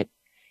to it,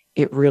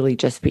 it really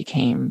just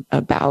became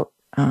about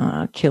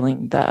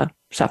killing the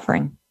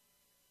suffering.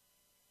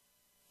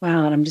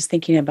 Wow. And I'm just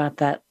thinking about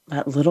that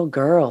little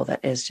girl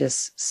that is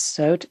just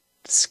so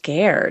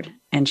scared,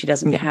 and she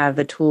doesn't have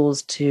the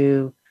tools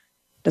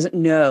doesn't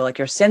know, like,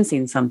 you're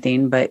sensing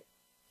something, but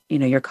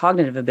your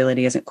cognitive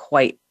ability isn't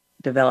quite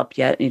developed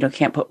yet. You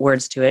can't put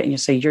words to it. And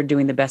so you're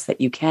doing the best that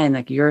you can.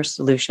 Like, your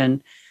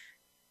solution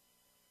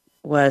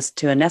was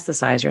to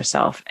anesthetize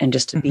yourself and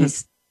just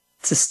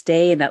to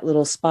stay in that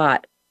little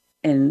spot,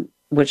 and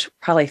which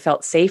probably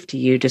felt safe to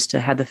you, just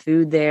to have the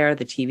food there,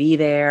 the TV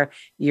there,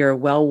 your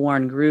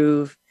well-worn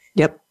groove.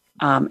 Yep.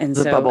 And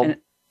the bubble.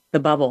 The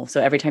bubble.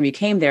 So every time you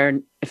came there,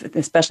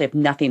 especially if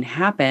nothing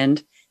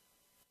happened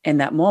in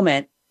that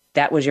moment,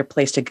 that was your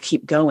place to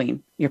keep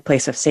going, your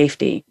place of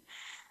safety.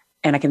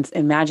 And I can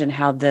imagine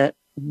how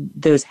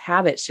those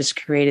habits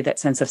just created that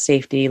sense of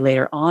safety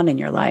later on in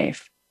your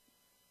life.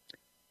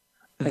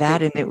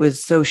 And it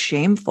was so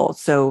shameful.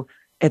 So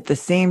at the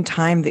same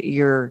time that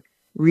you're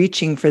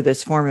reaching for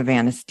this form of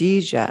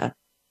anesthesia,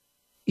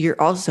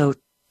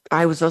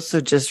 I was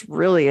also just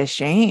really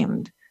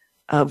ashamed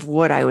of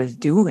what I was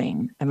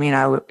doing. I mean,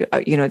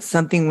 it's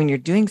something when you're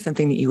doing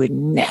something that you would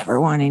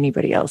never want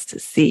anybody else to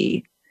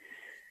see,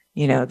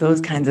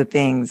 those kinds of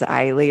things.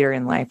 I later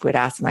in life would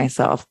ask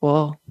myself,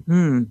 well,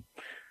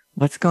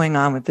 what's going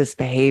on with this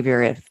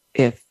behavior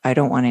if I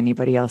don't want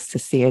anybody else to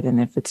see it, and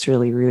if it's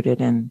really rooted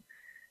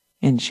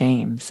in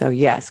shame. So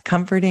yes,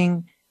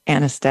 comforting,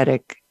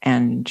 anesthetic,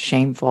 and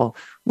shameful,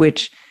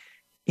 which,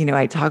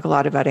 I talk a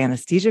lot about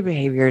anesthesia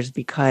behaviors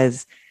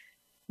because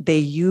they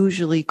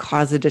usually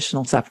cause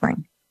additional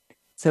suffering.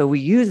 So we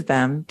use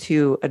them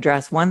to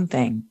address one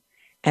thing,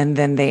 and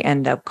then they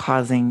end up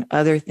causing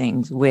other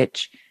things,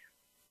 which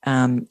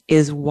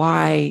is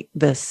why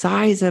the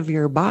size of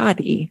your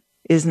body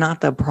is not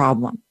the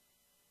problem.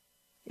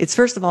 It's,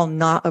 first of all,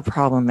 not a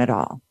problem at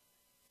all.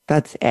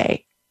 That's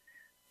A.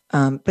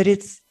 But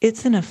it's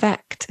an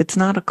effect. It's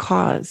not a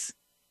cause.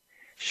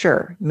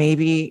 Sure,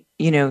 maybe,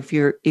 if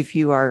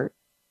you are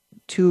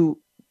too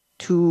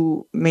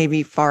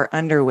maybe far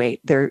underweight,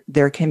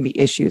 there can be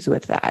issues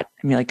with that.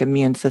 I mean, like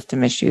immune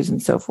system issues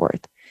and so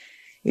forth.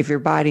 If your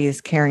body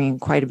is carrying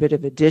quite a bit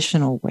of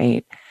additional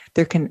weight,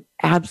 there can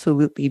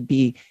absolutely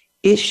be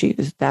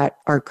issues that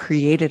are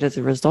created as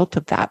a result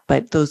of that.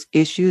 But those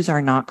issues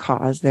are not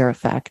cause, they're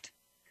effect.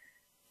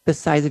 The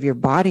size of your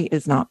body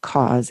is not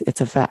cause, it's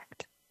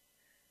effect.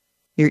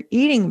 Your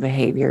eating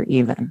behavior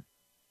even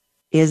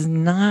is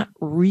not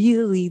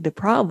really the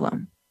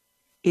problem.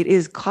 It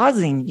is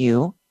causing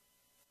you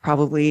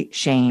probably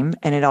shame,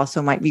 and it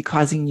also might be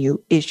causing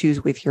you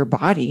issues with your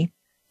body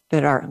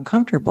that are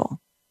uncomfortable.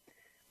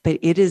 But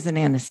it is an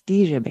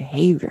anesthesia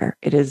behavior.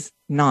 It is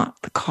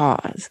not the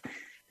cause.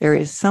 There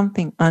is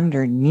something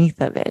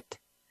underneath of it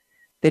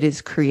that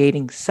is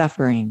creating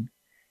suffering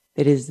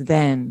that is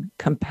then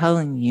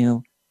compelling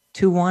you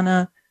to want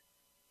to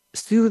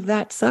soothe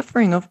that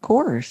suffering, of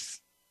course.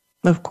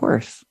 Of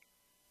course.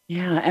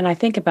 Yeah. And I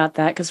think about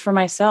that because for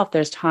myself,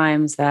 there's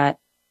times that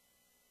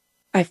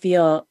I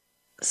feel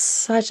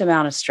such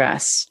amount of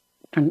stress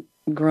from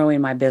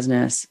growing my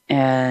business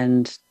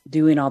and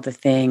doing all the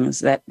things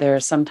that there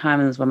are some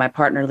times when my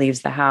partner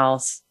leaves the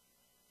house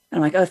and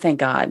I'm like, oh, thank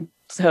God.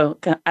 So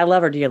I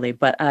love her dearly,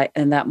 but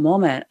in that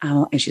moment,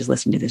 and she's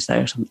listening to this,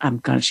 so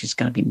she's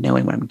going to be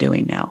knowing what I'm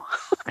doing now.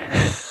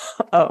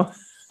 Oh,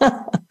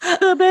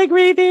 the big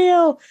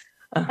reveal.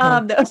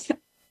 No.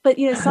 But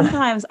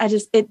sometimes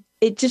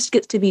it just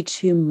gets to be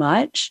too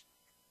much.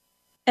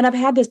 And I've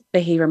had this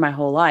behavior my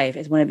whole life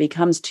is when it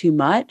becomes too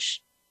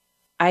much,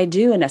 I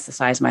do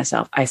anesthetize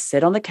myself. I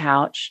sit on the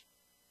couch,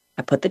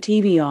 I put the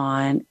TV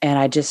on, and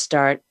I just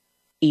start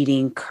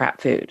eating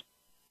crap food.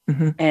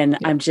 Mm-hmm. And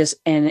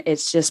yeah.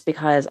 It's just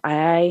because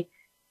I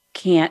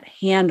can't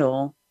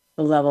handle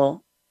the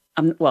level.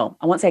 I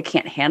won't say I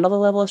can't handle the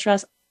level of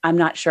stress. I'm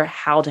not sure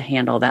how to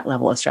handle that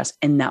level of stress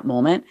in that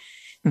moment.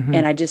 Mm-hmm.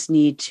 And I just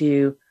need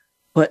to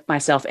put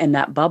myself in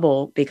that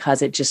bubble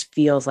because it just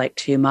feels like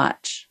too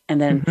much. And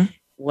then mm-hmm.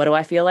 What do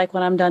I feel like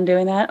when I'm done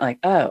doing that? Like,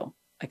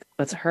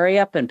 let's hurry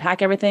up and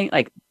pack everything,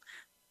 like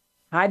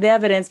hide the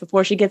evidence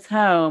before she gets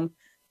home.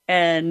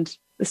 And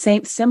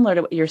similar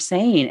to what you're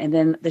saying. And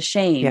then the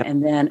shame. Yep.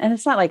 And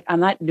it's not like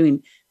I'm not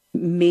doing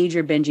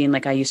major binging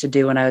like I used to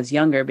do when I was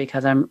younger,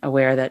 because I'm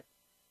aware that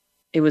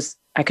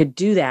I could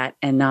do that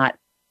and not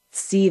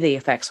see the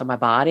effects on my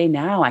body.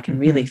 Now I can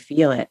mm-hmm. really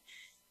feel it.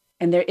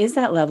 And there is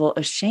that level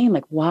of shame,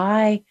 like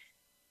why,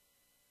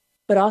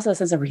 but also a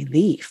sense of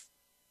relief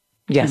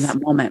in that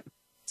moment.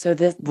 So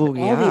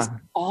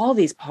all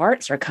these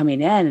parts are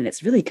coming in and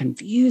it's really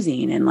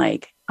confusing. And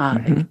like,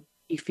 mm-hmm.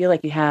 you feel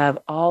like you have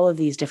all of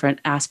these different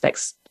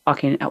aspects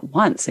talking at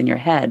once in your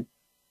head.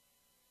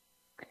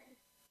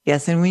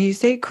 Yes. And when you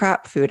say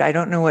crap food, I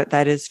don't know what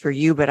that is for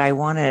you, but I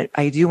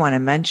do want to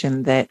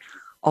mention that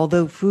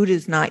although food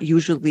is not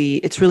usually,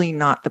 it's really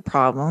not the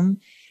problem.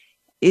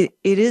 It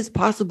is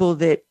possible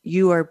that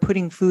you are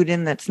putting food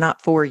in that's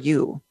not for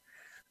you.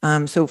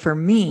 So for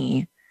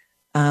me,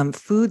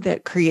 food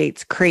that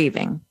creates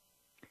craving,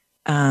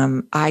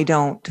 I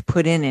don't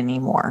put in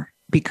anymore,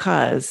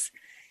 because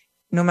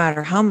no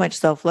matter how much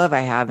self-love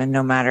I have and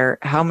no matter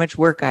how much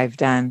work I've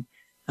done,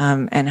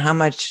 and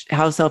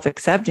how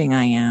self-accepting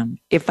I am,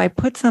 if I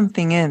put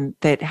something in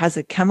that has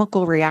a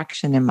chemical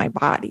reaction in my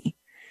body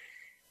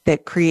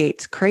that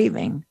creates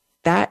craving,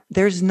 that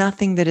there's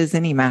nothing that is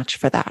any match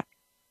for that.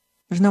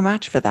 There's no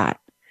match for that.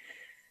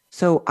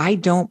 So I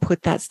don't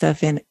put that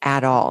stuff in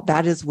at all.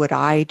 That is what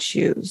I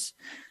choose,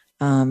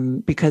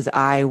 because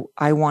I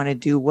want to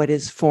do what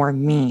is for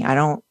me. I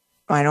don't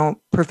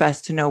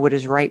profess to know what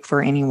is right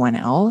for anyone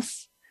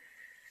else,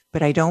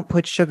 but I don't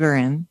put sugar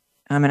in.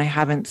 And I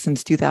haven't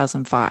since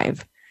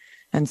 2005.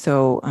 And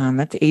so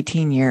that's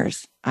 18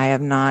 years. I have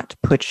not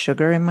put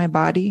sugar in my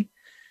body.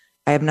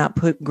 I have not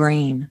put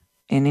grain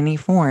in any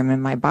form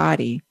in my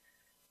body.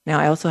 Now,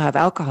 I also have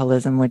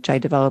alcoholism, which I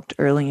developed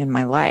early in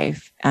my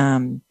life.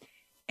 And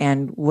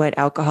what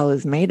alcohol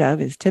is made of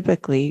is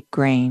typically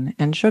grain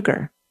and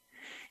sugar.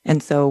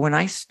 And so when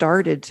I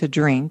started to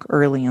drink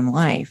early in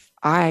life,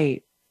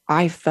 I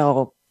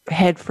fell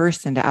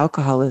headfirst into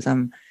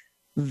alcoholism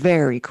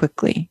very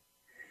quickly.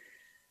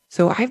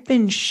 So I've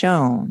been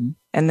shown,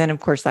 and then of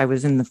course I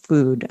was in the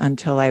food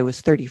until I was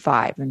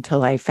 35,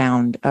 until I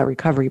found a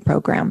recovery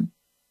program.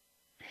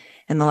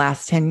 In the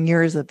last 10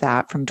 years of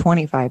that, from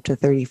 25 to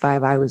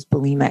 35, I was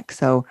bulimic.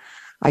 So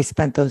I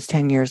spent those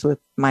 10 years with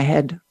my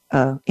head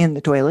in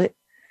the toilet,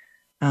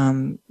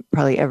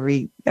 probably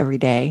every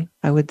day,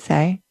 I would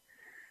say.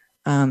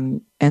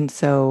 I'm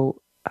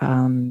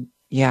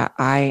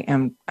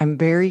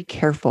very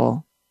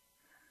careful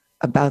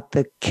about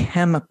the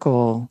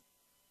chemical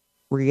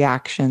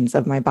reactions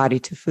of my body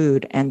to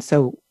food. And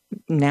so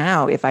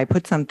now if I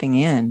put something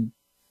in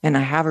and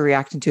I have a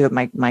reaction to it,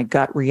 my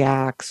gut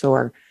reacts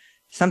or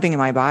something in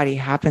my body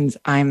happens,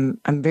 I'm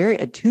very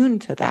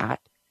attuned to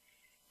that.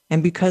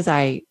 And because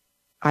I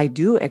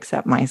do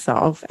accept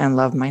myself and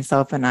love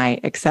myself, and I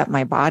accept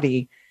my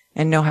body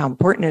and know how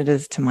important it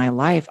is to my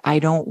life, I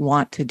don't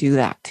want to do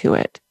that to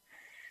it.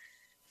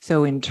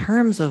 So in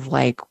terms of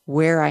like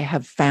where I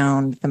have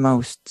found the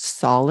most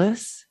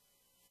solace,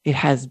 it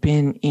has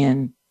been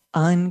in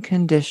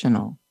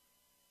unconditional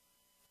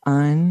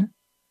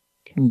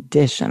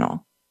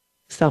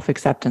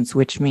self-acceptance,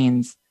 which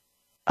means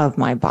of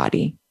my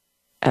body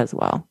as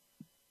well.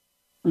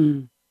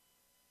 Mm.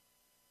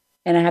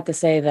 And I have to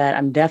say that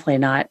I'm definitely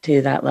not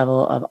to that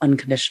level of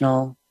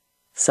unconditional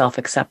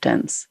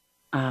self-acceptance.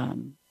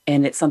 And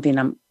it's something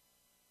I'm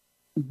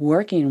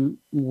working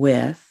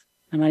with.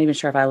 I'm not even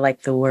sure if I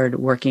like the word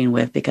working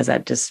with, because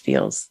that just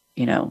feels,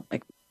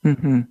 like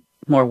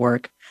more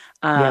work.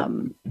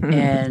 And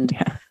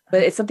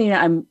but it's something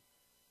that I'm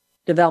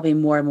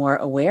developing more and more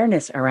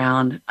awareness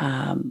around,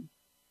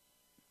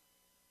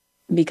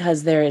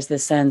 because there is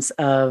this sense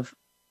of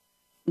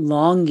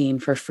longing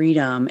for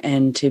freedom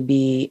and to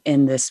be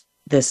in this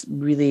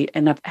really,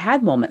 and I've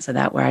had moments of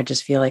that where I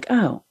just feel like,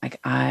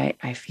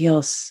 I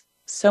feel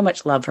so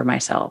much love for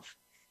myself,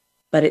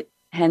 but it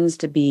tends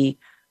to be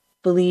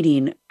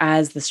fleeting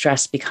as the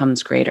stress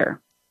becomes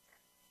greater.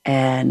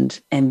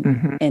 And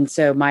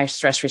so my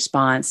stress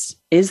response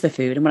is the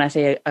food. And when I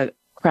say a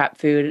crap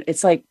food,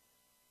 it's like,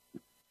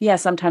 yeah,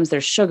 sometimes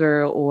there's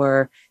sugar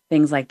or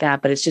things like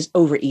that, but it's just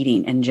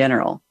overeating in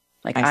general.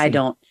 Like I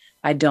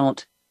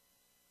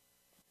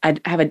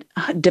have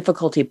a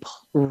difficulty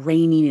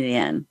reining it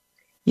in.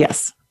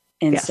 Yes.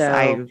 And yes, so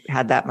I've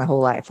had that my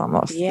whole life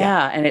almost.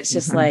 Yeah. And it's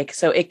just like,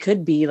 so it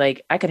could be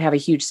like, I could have a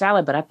huge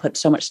salad, but I put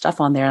so much stuff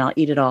on there and I'll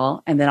eat it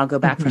all. And then I'll go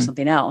back for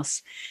something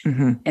else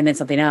and then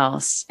something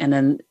else.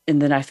 And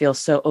then I feel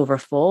so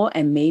overfull,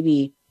 and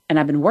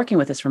I've been working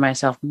with this for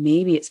myself.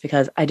 Maybe it's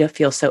because I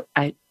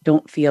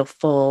don't feel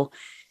full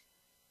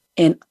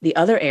in the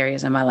other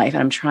areas of my life.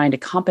 And I'm trying to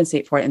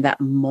compensate for it in that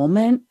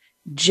moment,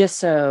 just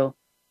so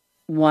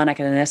one, I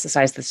can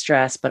anesthetize the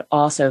stress, but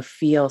also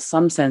feel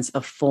some sense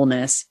of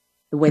fullness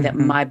the way that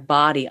my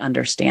body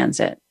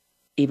understands it,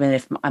 even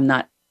if I'm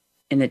not,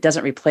 and it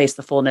doesn't replace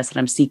the fullness that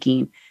I'm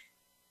seeking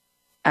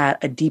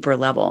at a deeper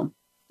level.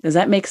 Does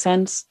that make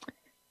sense?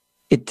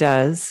 It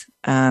does.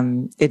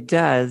 It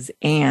does.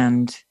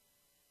 And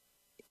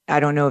I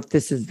don't know if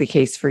this is the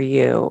case for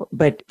you,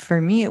 but for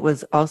me, it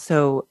was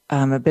also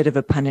a bit of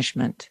a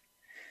punishment,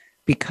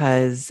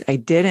 because I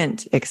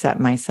didn't accept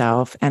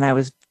myself, and I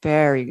was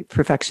very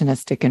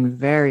perfectionistic and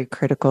very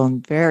critical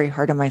and very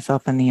hard on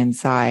myself on the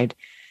inside.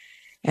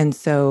 And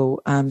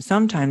so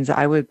sometimes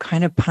I would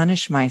kind of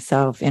punish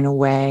myself in a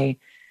way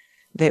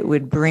that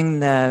would bring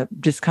the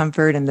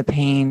discomfort and the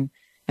pain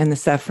and the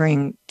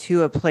suffering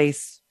to a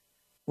place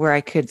where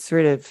I could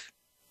sort of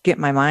get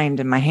my mind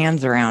and my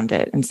hands around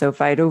it. And so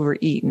if I'd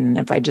overeaten,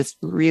 if I just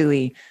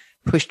really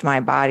pushed my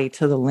body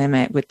to the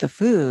limit with the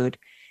food,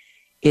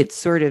 it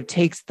sort of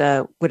takes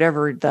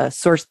whatever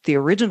the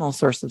original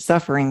source of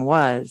suffering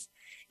was,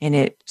 and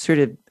it sort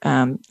of,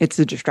 it's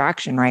a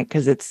distraction, right?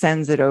 Because it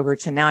sends it over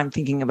to, now I'm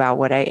thinking about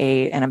what I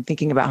ate, and I'm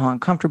thinking about how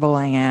uncomfortable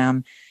I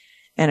am,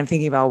 and I'm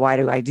thinking about, why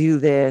do I do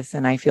this?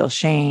 And I feel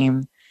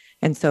shame.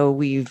 And so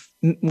we've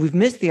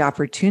missed the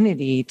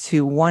opportunity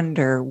to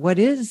wonder, what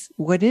is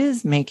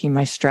making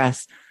my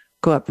stress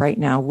go up right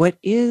now? What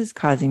is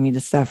causing me to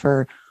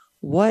suffer?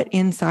 What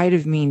inside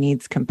of me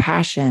needs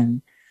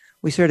compassion?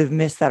 We sort of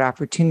miss that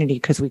opportunity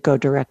because we go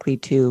directly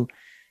to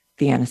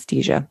the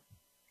anesthesia.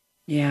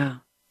 Yeah.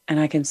 And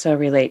I can so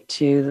relate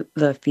to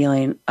the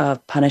feeling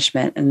of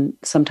punishment. And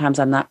sometimes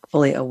I'm not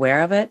fully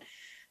aware of it.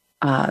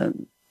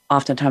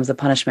 Oftentimes the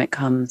punishment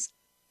comes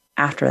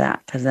after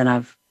that, because then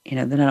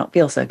then I don't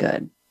feel so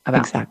good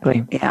about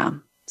Exactly. Yeah.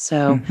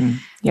 So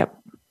Yep.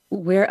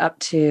 We're up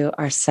to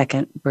our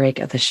second break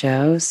of the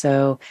show.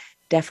 So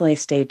definitely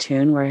stay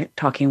tuned. We're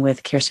talking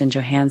with Kirsten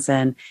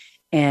Johansson.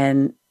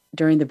 And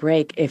during the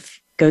break,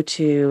 go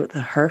to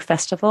the Her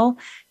Festival,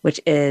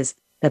 which is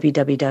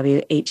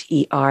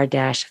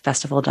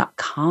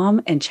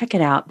www.her-festival.com, and check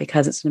it out,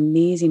 because it's an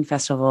amazing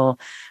festival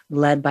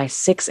led by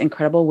 6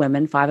 incredible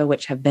women, 5 of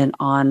which have been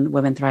on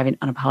Women Thriving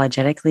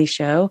Unapologetically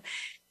show.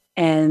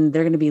 And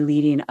they're going to be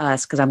leading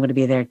us, because I'm going to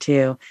be there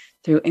too,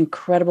 through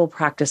incredible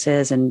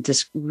practices and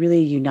just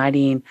really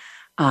uniting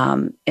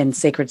in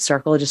sacred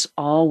circle, just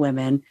all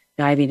women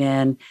diving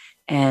in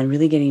and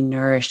really getting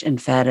nourished and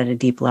fed at a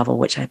deep level,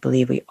 which I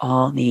believe we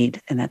all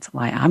need. And that's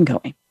why I'm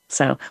going.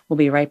 So we'll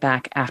be right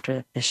back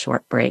after this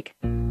short break.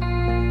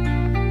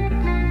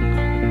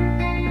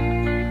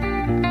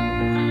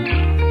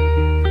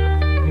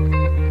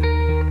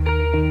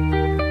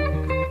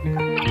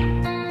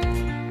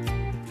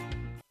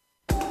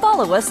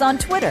 Follow us on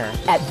Twitter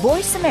at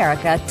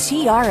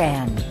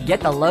VoiceAmericaTRN.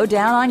 Get the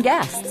lowdown on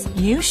guests,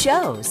 new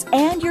shows,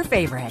 and your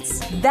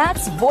favorites.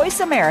 That's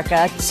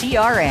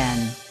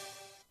VoiceAmericaTRN.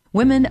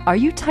 Women, are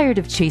you tired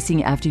of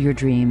chasing after your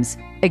dreams?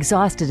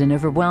 Exhausted and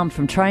overwhelmed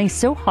from trying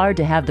so hard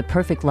to have the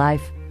perfect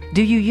life?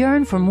 Do you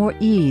yearn for more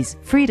ease,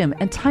 freedom,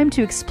 and time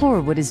to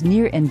explore what is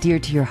near and dear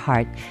to your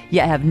heart,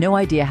 yet have no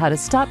idea how to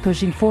stop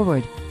pushing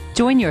forward?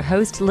 Join your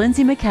host,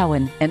 Lindsay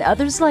McCowan, and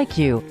others like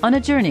you on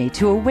a journey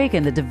to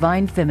awaken the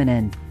divine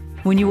feminine.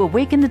 When you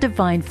awaken the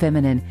divine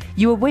feminine,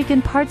 you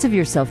awaken parts of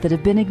yourself that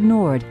have been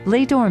ignored,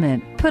 lay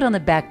dormant, put on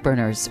the back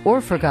burners, or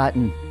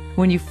forgotten.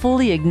 When you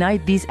fully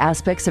ignite these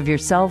aspects of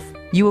yourself,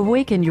 you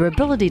awaken your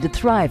ability to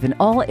thrive in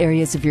all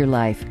areas of your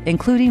life,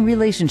 including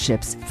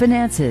relationships,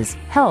 finances,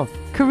 health,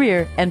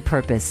 career, and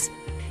purpose.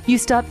 You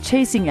stop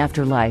chasing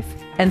after life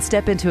and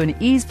step into an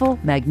easeful,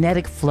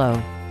 magnetic flow.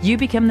 You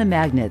become the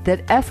magnet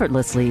that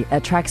effortlessly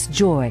attracts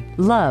joy,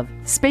 love,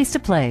 space to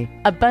play,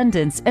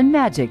 abundance, and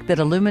magic that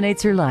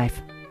illuminates your life.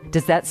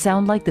 Does that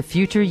sound like the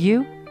future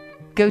you?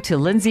 Go to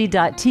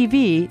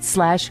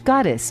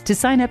lindsay.tv/goddess to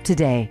sign up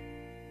today.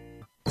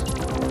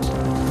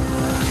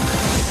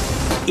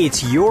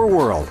 It's your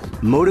world.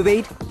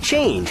 Motivate,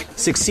 change,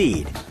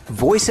 succeed.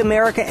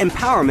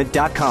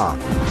 VoiceAmericaEmpowerment.com.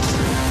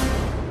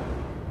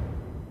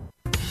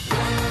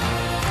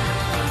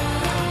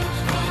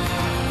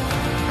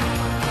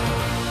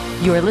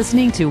 You are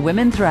listening to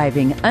Women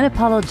Thriving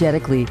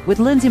Unapologetically with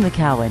Lindsay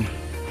McCowan.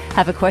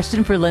 Have a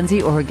question for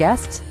Lindsay or her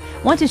guests?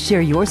 Want to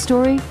share your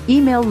story?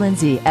 Email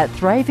Lindsay at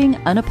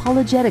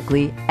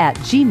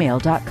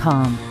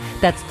thrivingunapologetically@gmail.com.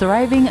 That's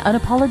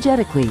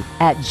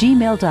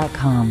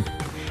thrivingunapologetically@gmail.com.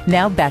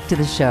 Now back to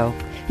the show.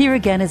 Here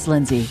again is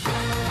Lindsay.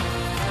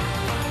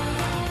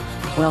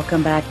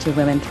 Welcome back to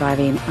Women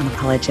Thriving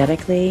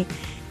Unapologetically.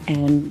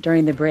 And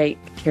during the break,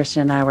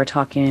 Kirsten and I were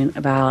talking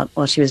about,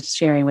 she was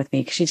sharing with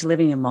me, because she's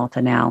living in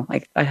Malta now.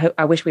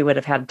 I wish we would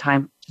have had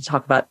time to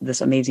talk about this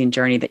amazing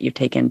journey that you've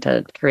taken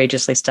to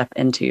courageously step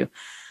into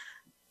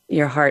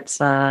your heart's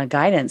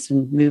guidance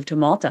and move to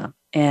Malta.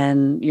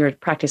 And you're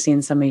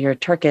practicing some of your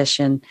Turkish,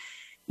 and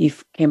you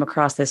came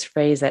across this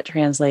phrase that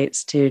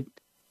translates to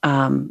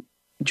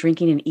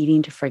drinking and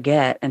eating to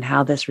forget, and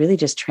how this really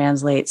just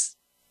translates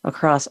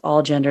across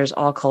all genders,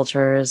 all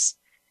cultures,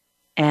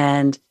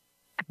 and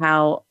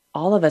how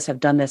all of us have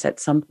done this at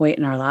some point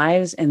in our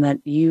lives, and that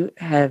you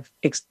have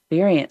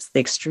experienced the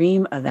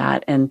extreme of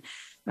that. And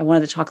I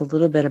wanted to talk a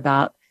little bit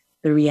about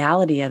the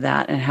reality of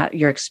that, and how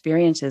your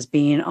experiences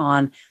being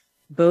on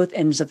both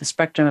ends of the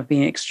spectrum of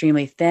being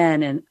extremely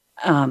thin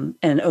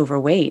and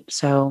overweight.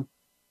 So,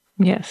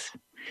 Yes.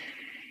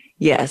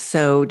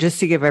 So just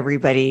to give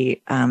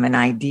everybody an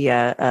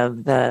idea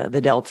of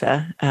the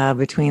delta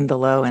between the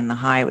low and the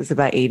high, it was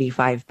about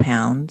 85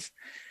 pounds.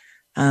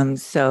 In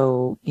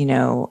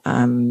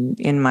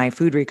my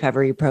food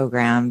recovery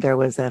program, there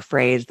was a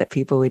phrase that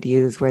people would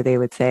use where they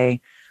would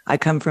say, I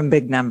come from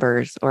big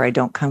numbers, or I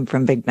don't come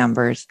from big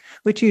numbers,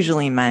 which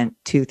usually meant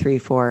 200,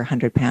 300,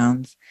 400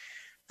 pounds.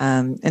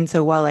 And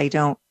so while I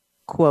don't,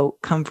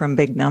 quote, come from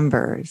big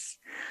numbers,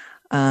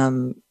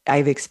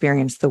 I've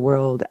experienced the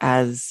world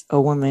as a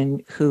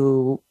woman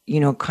who,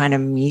 kind of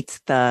meets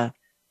the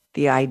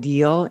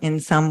ideal in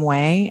some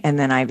way. And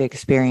then I've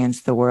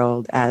experienced the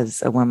world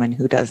as a woman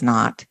who does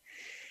not.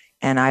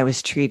 and I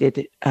was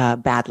treated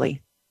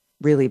badly,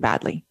 really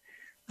badly,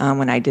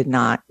 when I did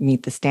not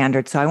meet the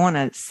standard. So I want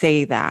to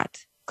say that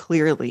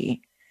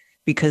clearly,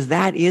 because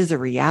that is a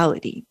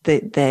reality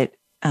that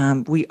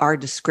we are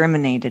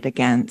discriminated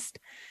against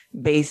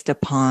based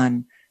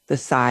upon the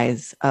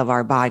size of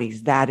our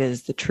bodies. That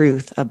is the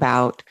truth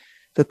about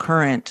the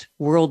current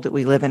world that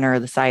we live in, or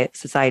the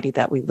society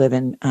that we live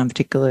in,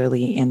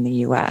 particularly in the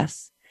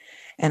US.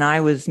 And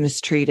I was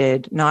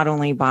mistreated not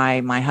only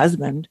by my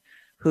husband,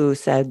 who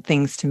said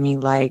things to me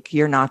like,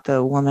 "You're not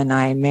the woman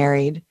I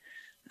married.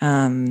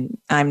 I'm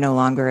no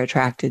longer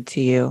attracted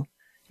to you.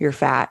 You're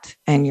fat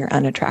and you're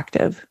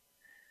unattractive."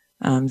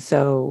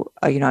 So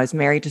I was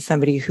married to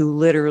somebody who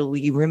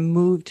literally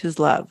removed his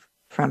love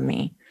from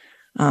me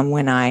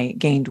when I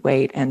gained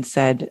weight, and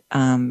said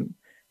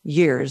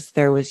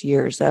there was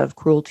years of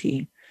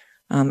cruelty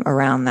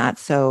around that.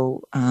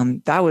 So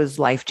that was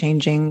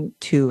life-changing,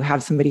 to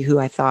have somebody who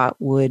I thought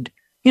would,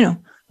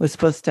 was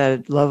supposed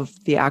to love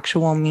the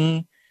actual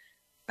me,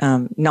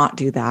 not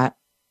do that.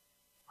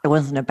 It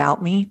wasn't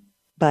about me,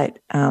 but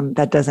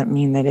that doesn't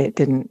mean that it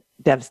didn't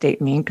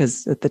devastate me,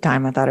 because at the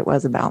time I thought it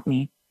was about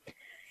me.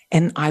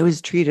 And I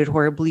was treated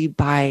horribly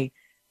by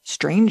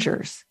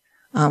strangers.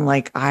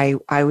 Like I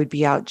would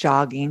be out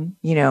jogging,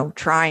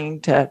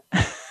 trying to,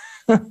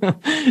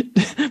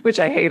 which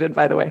I hated,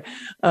 by the way.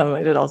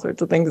 I did all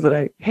sorts of things that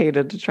I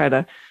hated to try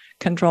to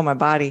control my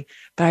body.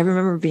 But I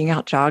remember being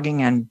out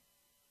jogging, and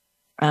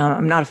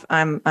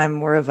I'm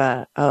more of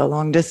a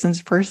long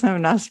distance person.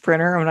 I'm not a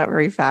sprinter. I'm not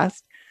very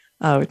fast,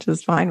 which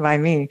is fine by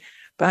me.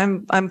 But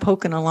I'm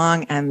poking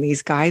along, and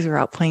these guys are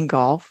out playing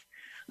golf.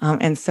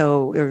 And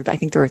so I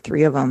think there were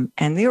 3 of them,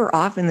 and they were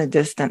off in the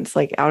distance,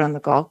 like out on the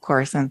golf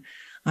course. And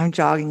I'm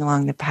jogging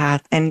along the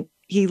path, and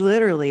he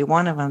literally,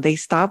 one of them, they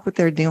stop what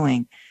they're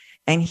doing,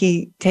 and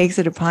he takes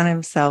it upon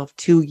himself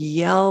to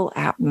yell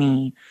at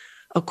me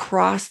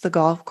across the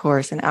golf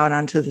course and out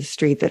onto the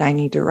street that I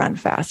need to run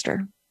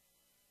faster.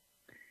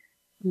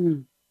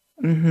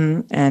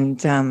 Mm-hmm.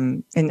 And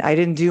I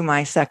didn't do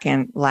my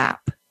second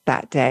lap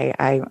that day.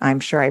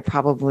 I'm sure I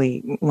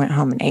probably went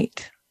home and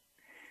ate.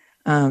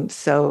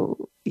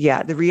 So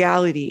yeah, the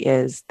reality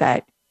is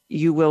that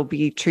you will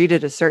be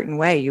treated a certain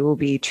way. You will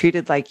be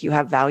treated like you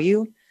have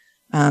value.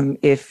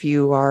 If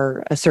you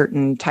are a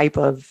certain type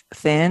of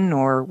thin,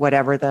 or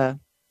whatever the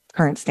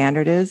current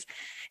standard is,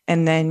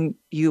 and then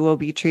you will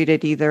be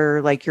treated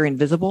either like you're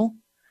invisible,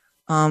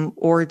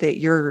 or that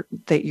you're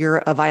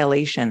a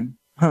violation.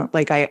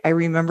 Like I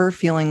remember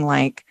feeling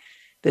like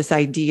this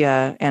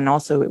idea, and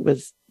also it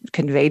was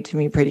conveyed to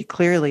me pretty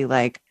clearly,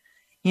 like,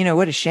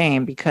 what a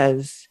shame,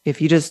 because if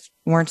you just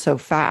weren't so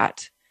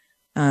fat,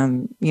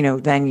 then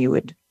you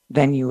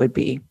would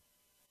be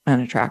an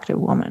attractive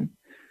woman.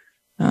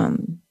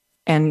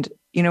 And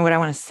what I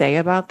want to say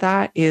about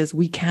that is,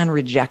 we can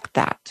reject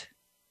that.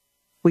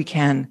 We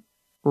can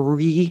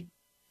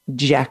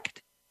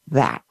reject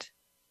that.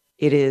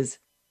 It is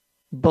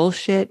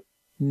bullshit,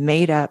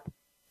 made up,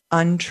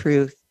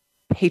 untruth,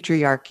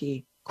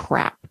 patriarchy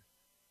crap.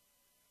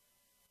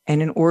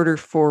 And in order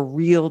for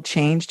real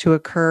change to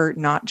occur,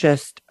 not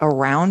just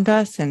around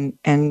us and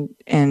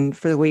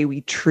for the way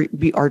we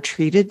are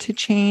treated to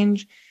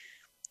change,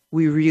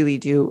 we really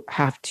do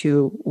have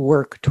to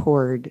work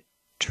toward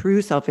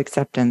true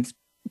self-acceptance,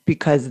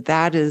 because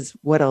that is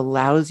what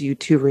allows you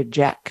to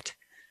reject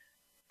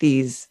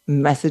these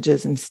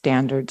messages and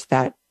standards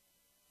that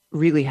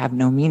really have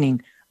no meaning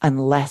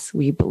unless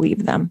we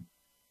believe them.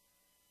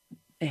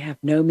 They have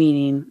no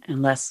meaning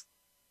unless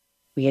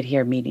we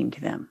adhere meaning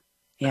to them.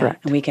 Yeah.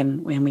 Correct.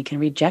 And we can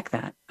reject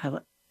that.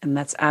 And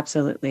that's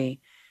absolutely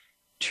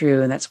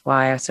true. And that's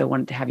why I so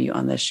wanted to have you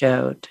on this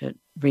show, to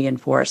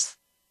reinforce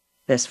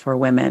this for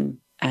women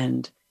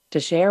and to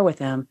share with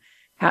them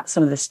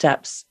some of the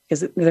steps,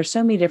 because there's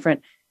so many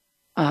different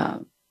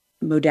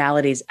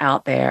modalities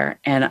out there.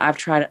 And I've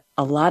tried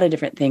a lot of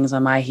different things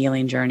on my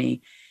healing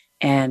journey,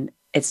 and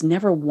it's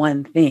never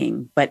one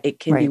thing, but it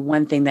can be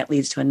one thing that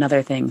leads to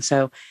another thing.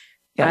 So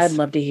yes. I'd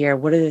love to hear,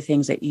 what are the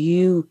things that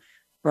you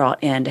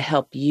brought in to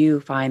help you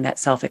find that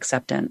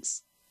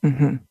self-acceptance?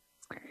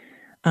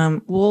 Mm-hmm.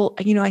 Well,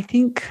 I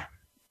think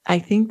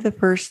the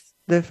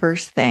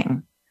first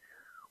thing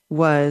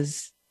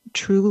was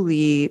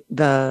truly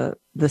the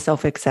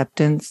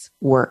self-acceptance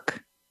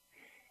work.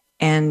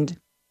 And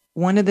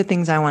one of the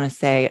things I want to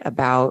say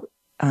about,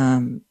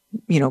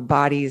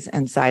 bodies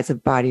and size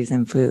of bodies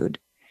and food,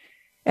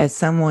 as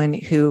someone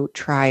who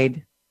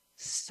tried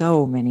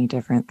so many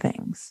different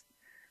things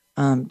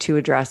to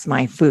address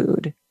my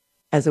food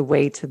as a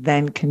way to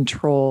then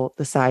control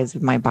the size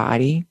of my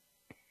body,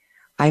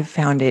 I've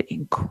found it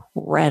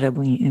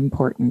incredibly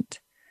important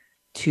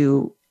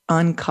to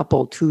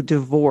uncouple, to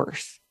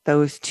divorce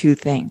those two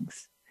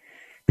things.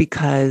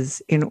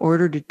 Because in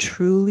order to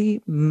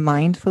truly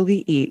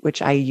mindfully eat,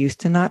 which I used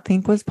to not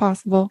think was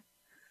possible,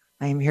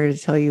 I am here to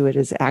tell you it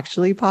is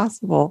actually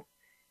possible.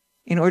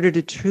 In order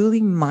to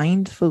truly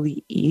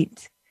mindfully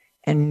eat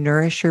and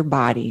nourish your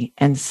body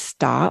and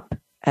stop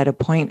at a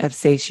point of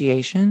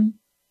satiation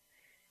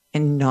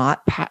and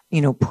not,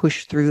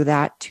 push through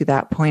that to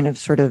that point of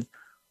sort of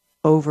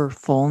over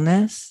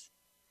fullness,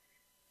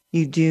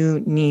 you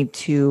do need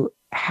to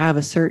have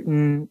a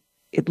certain,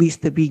 at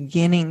least the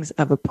beginnings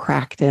of a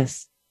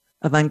practice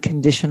of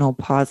unconditional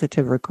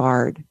positive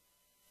regard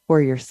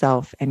for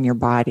yourself and your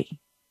body.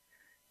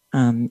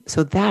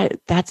 So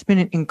that's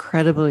been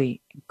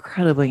incredibly,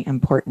 incredibly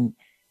important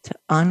to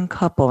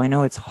uncouple. I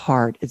know it's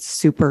hard. It's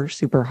super,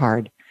 super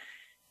hard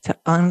to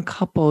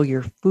uncouple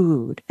your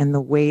food and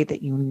the way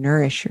that you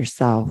nourish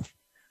yourself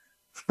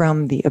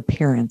from the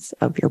appearance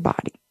of your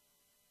body.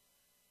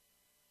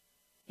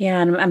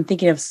 Yeah. And I'm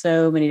thinking of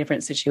so many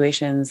different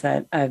situations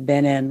that I've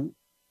been in.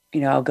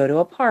 I'll go to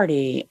a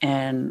party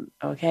and,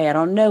 okay, I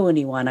don't know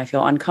anyone. I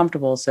feel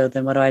uncomfortable. So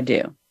then what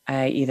do?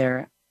 I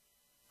either,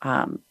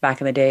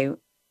 back in the day,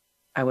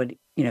 I would,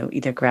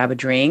 either grab a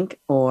drink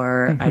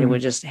or I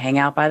would just hang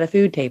out by the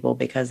food table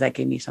because that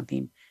gave me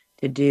something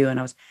to do. And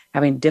I was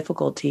having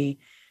difficulty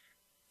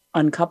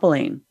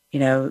uncoupling,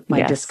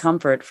 my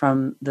discomfort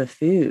from the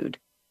food.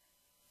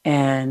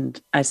 And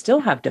I still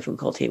have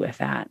difficulty with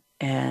that.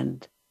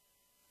 And,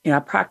 I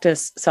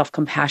practice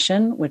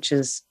self-compassion, which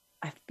is,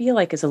 I feel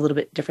like is a little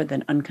bit different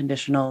than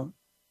unconditional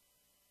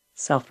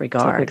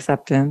self-regard.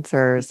 Self-acceptance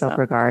or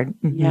self-regard.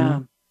 Mm-hmm. Yeah.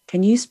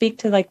 Can you speak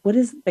to what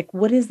is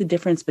the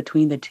difference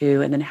between the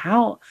two? And then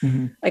how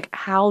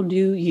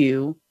do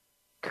you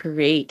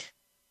create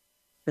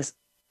this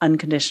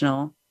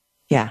unconditional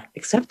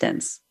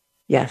acceptance?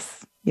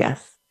 Yes.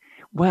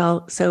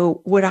 Well,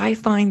 so what I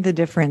find the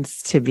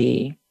difference to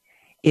be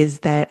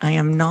is that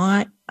I'm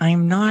not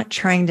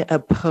trying to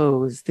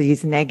oppose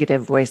these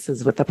negative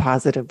voices with a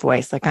positive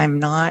voice. I'm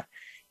not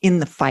in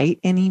the fight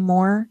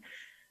anymore.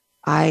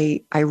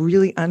 I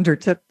really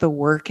undertook the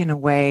work in a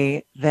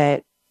way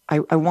that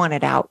I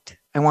wanted out.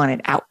 I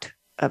wanted out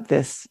of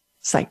this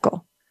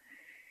cycle.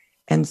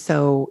 And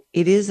so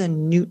it's a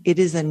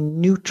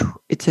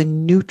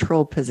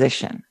neutral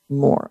position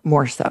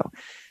more so.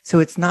 So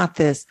it's not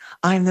this,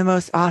 I'm the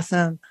most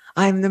awesome,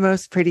 I'm the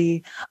most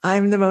pretty,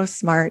 I'm the most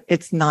smart.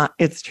 It's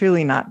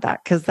truly not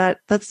that, because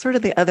that's sort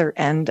of the other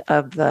end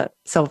of the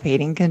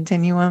self-hating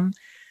continuum.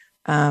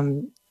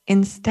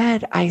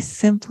 Instead, I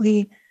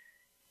simply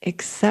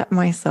accept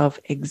myself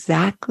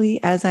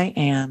exactly as I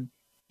am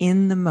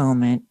in the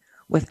moment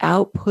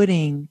without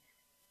putting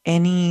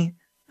any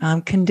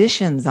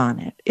conditions on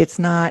it. It's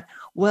not,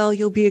 well,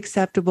 you'll be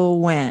acceptable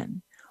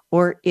when,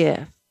 or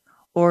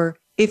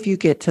if you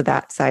get to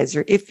that size,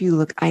 or if you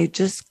look. I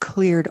just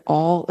cleared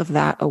all of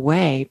that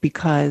away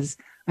because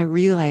I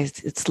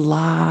realized it's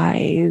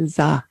lies.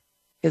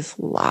 It's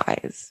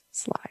lies.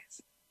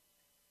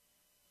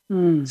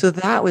 So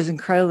that was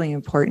incredibly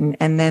important.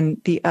 And then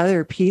the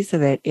other piece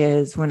of it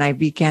is when I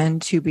began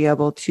to be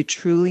able to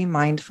truly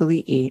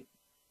mindfully eat,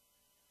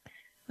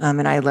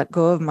 and I let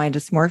go of my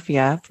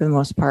dysmorphia for the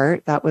most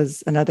part. That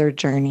was another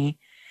journey.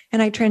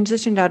 And I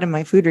transitioned out of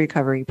my food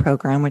recovery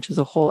program, which is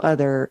a whole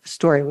other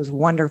story. It was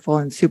wonderful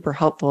and super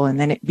helpful. And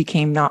then it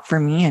became not for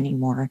me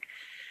anymore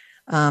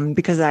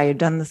because I had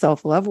done the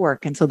self-love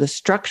work. And so the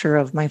structure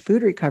of my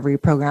food recovery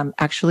program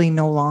actually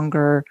no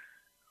longer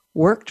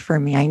worked for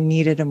me. I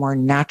needed a more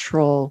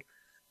natural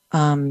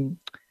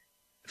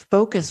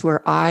focus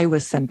where I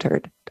was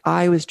centered.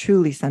 I was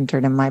truly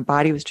centered and my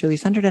body was truly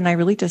centered. And I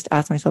really just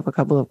asked myself a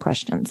couple of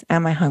questions.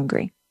 Am I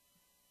hungry?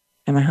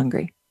 Am I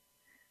hungry?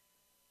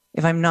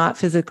 If I'm not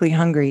physically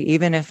hungry,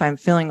 even if I'm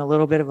feeling a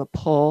little bit of a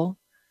pull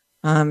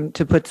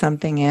to put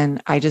something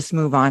in, I just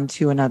move on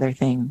to another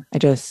thing. I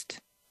just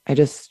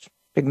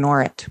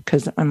ignore it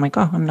because I'm like,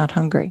 oh, I'm not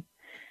hungry.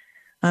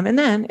 And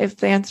then if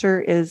the answer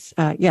is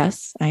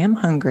yes, I am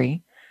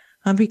hungry,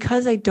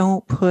 because I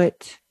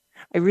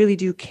really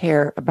do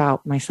care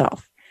about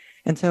myself.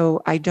 And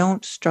so I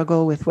don't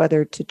struggle with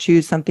whether to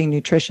choose something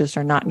nutritious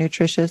or not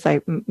nutritious.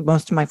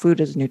 Most of my food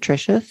is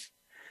nutritious.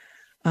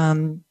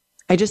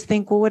 I just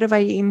think, well, what have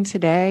I eaten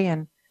today?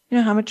 And,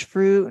 how much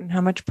fruit and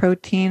how much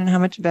protein and how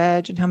much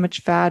veg and how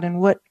much fat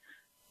and what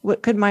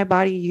could my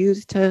body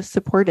use to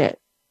support it?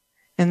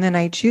 And then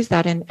I choose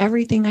that, and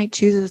everything I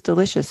choose is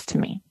delicious to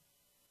me.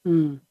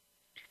 Mm.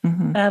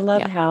 Mm-hmm. I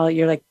love how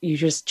you're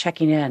just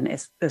checking in.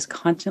 It's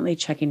constantly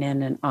checking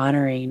in and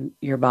honoring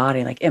your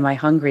body. Like, am I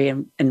hungry?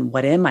 And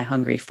what am I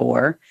hungry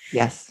for?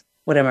 Yes.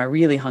 What am I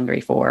really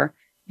hungry for?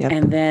 Yep.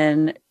 And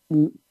then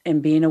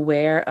being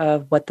aware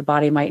of what the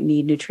body might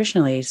need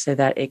nutritionally so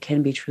that it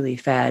can be truly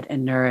fed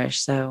and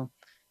nourished. So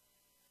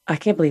I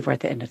can't believe we're at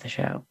the end of the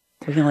show.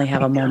 We can only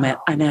have a moment.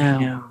 I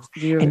know.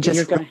 And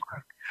just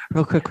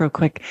real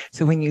quick.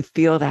 So when you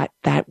feel that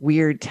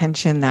weird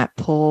tension, that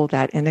pull,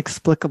 that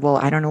inexplicable,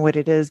 I don't know what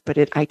it is, but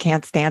I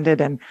can't stand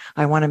it and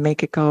I want to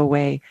make it go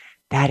away.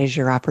 That is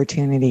your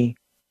opportunity.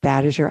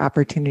 That is your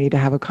opportunity to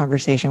have a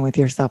conversation with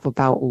yourself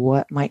about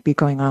what might be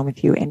going on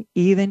with you. And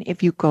even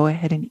if you go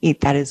ahead and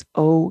eat, that is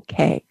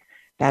okay.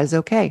 That is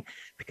okay.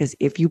 Because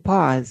if you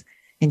pause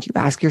and you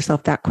ask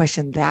yourself that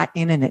question, that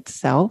in and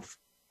itself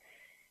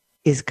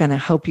is going to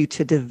help you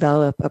to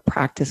develop a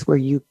practice where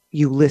you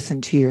listen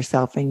to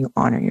yourself and you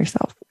honor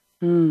yourself.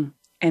 And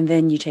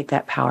then you take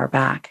that power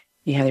back.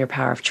 You have your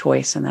power of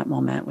choice in that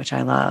moment, which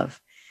I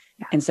love.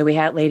 And so we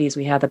have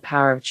the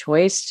power of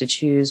choice to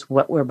choose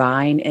what we're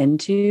buying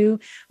into,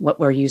 what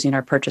we're using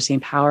our purchasing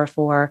power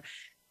for.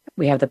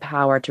 We have the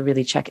power to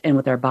really check in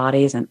with our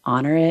bodies and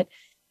honor it.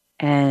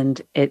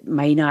 And it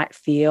may not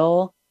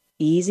feel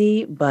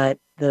easy, but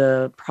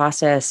the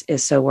process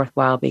is so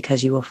worthwhile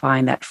because you will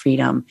find that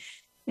freedom.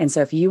 And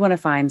so if you want to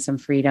find some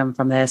freedom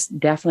from this,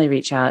 definitely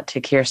reach out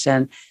to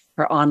Kirsten.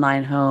 Her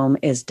online home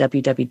is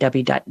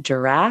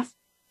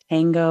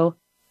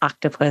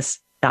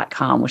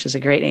giraffetangooctopus.com, which is a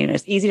great name.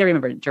 It's easy to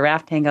remember,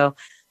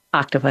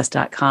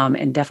 giraffetangooctopus.com,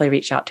 and definitely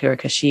reach out to her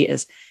because she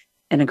is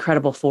an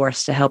incredible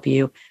force to help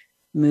you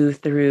move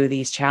through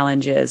these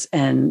challenges,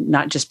 and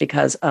not just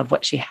because of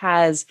what she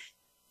has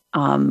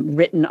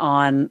written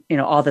on,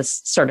 all the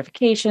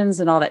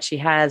certifications and all that she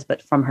has,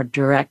 but from her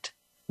direct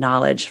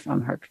knowledge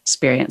from her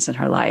experience in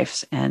her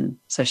life. And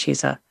so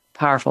she's a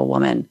powerful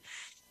woman.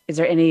 Is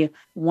there any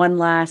one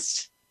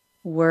last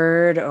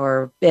word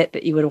or bit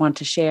that you would want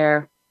to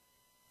share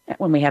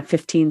when we have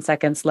 15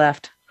 seconds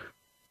left?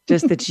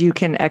 Just that you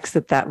can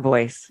exit that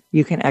voice.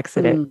 You can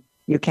exit it.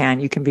 You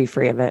can be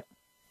free of it.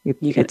 You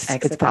can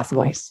exit it's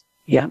possible. Voice.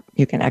 Yeah.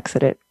 You can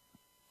exit it.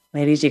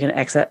 Ladies, you can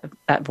exit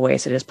that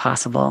voice. It is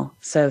possible.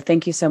 So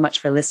thank you so much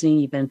for listening.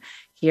 You've been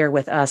here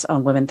with us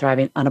on Women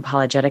Thriving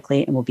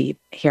Unapologetically, and we'll be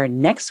here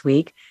next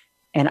week.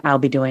 And I'll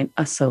be doing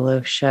a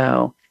solo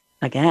show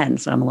again.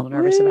 So I'm a little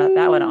nervous about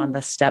that one, on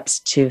the steps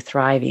to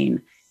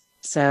thriving.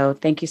 So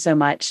thank you so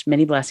much.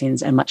 Many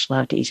blessings and much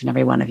love to each and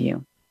every one of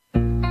you.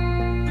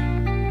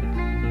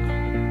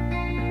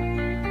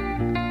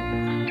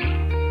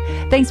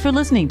 Thanks for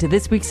listening to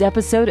this week's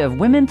episode of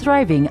Women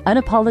Thriving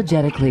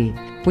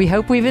Unapologetically. We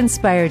hope we've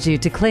inspired you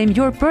to claim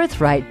your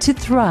birthright to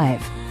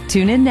thrive.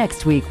 Tune in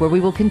next week, where we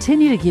will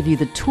continue to give you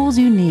the tools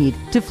you need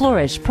to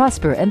flourish,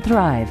 prosper, and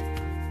thrive.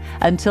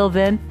 Until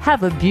then,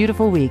 have a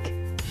beautiful week.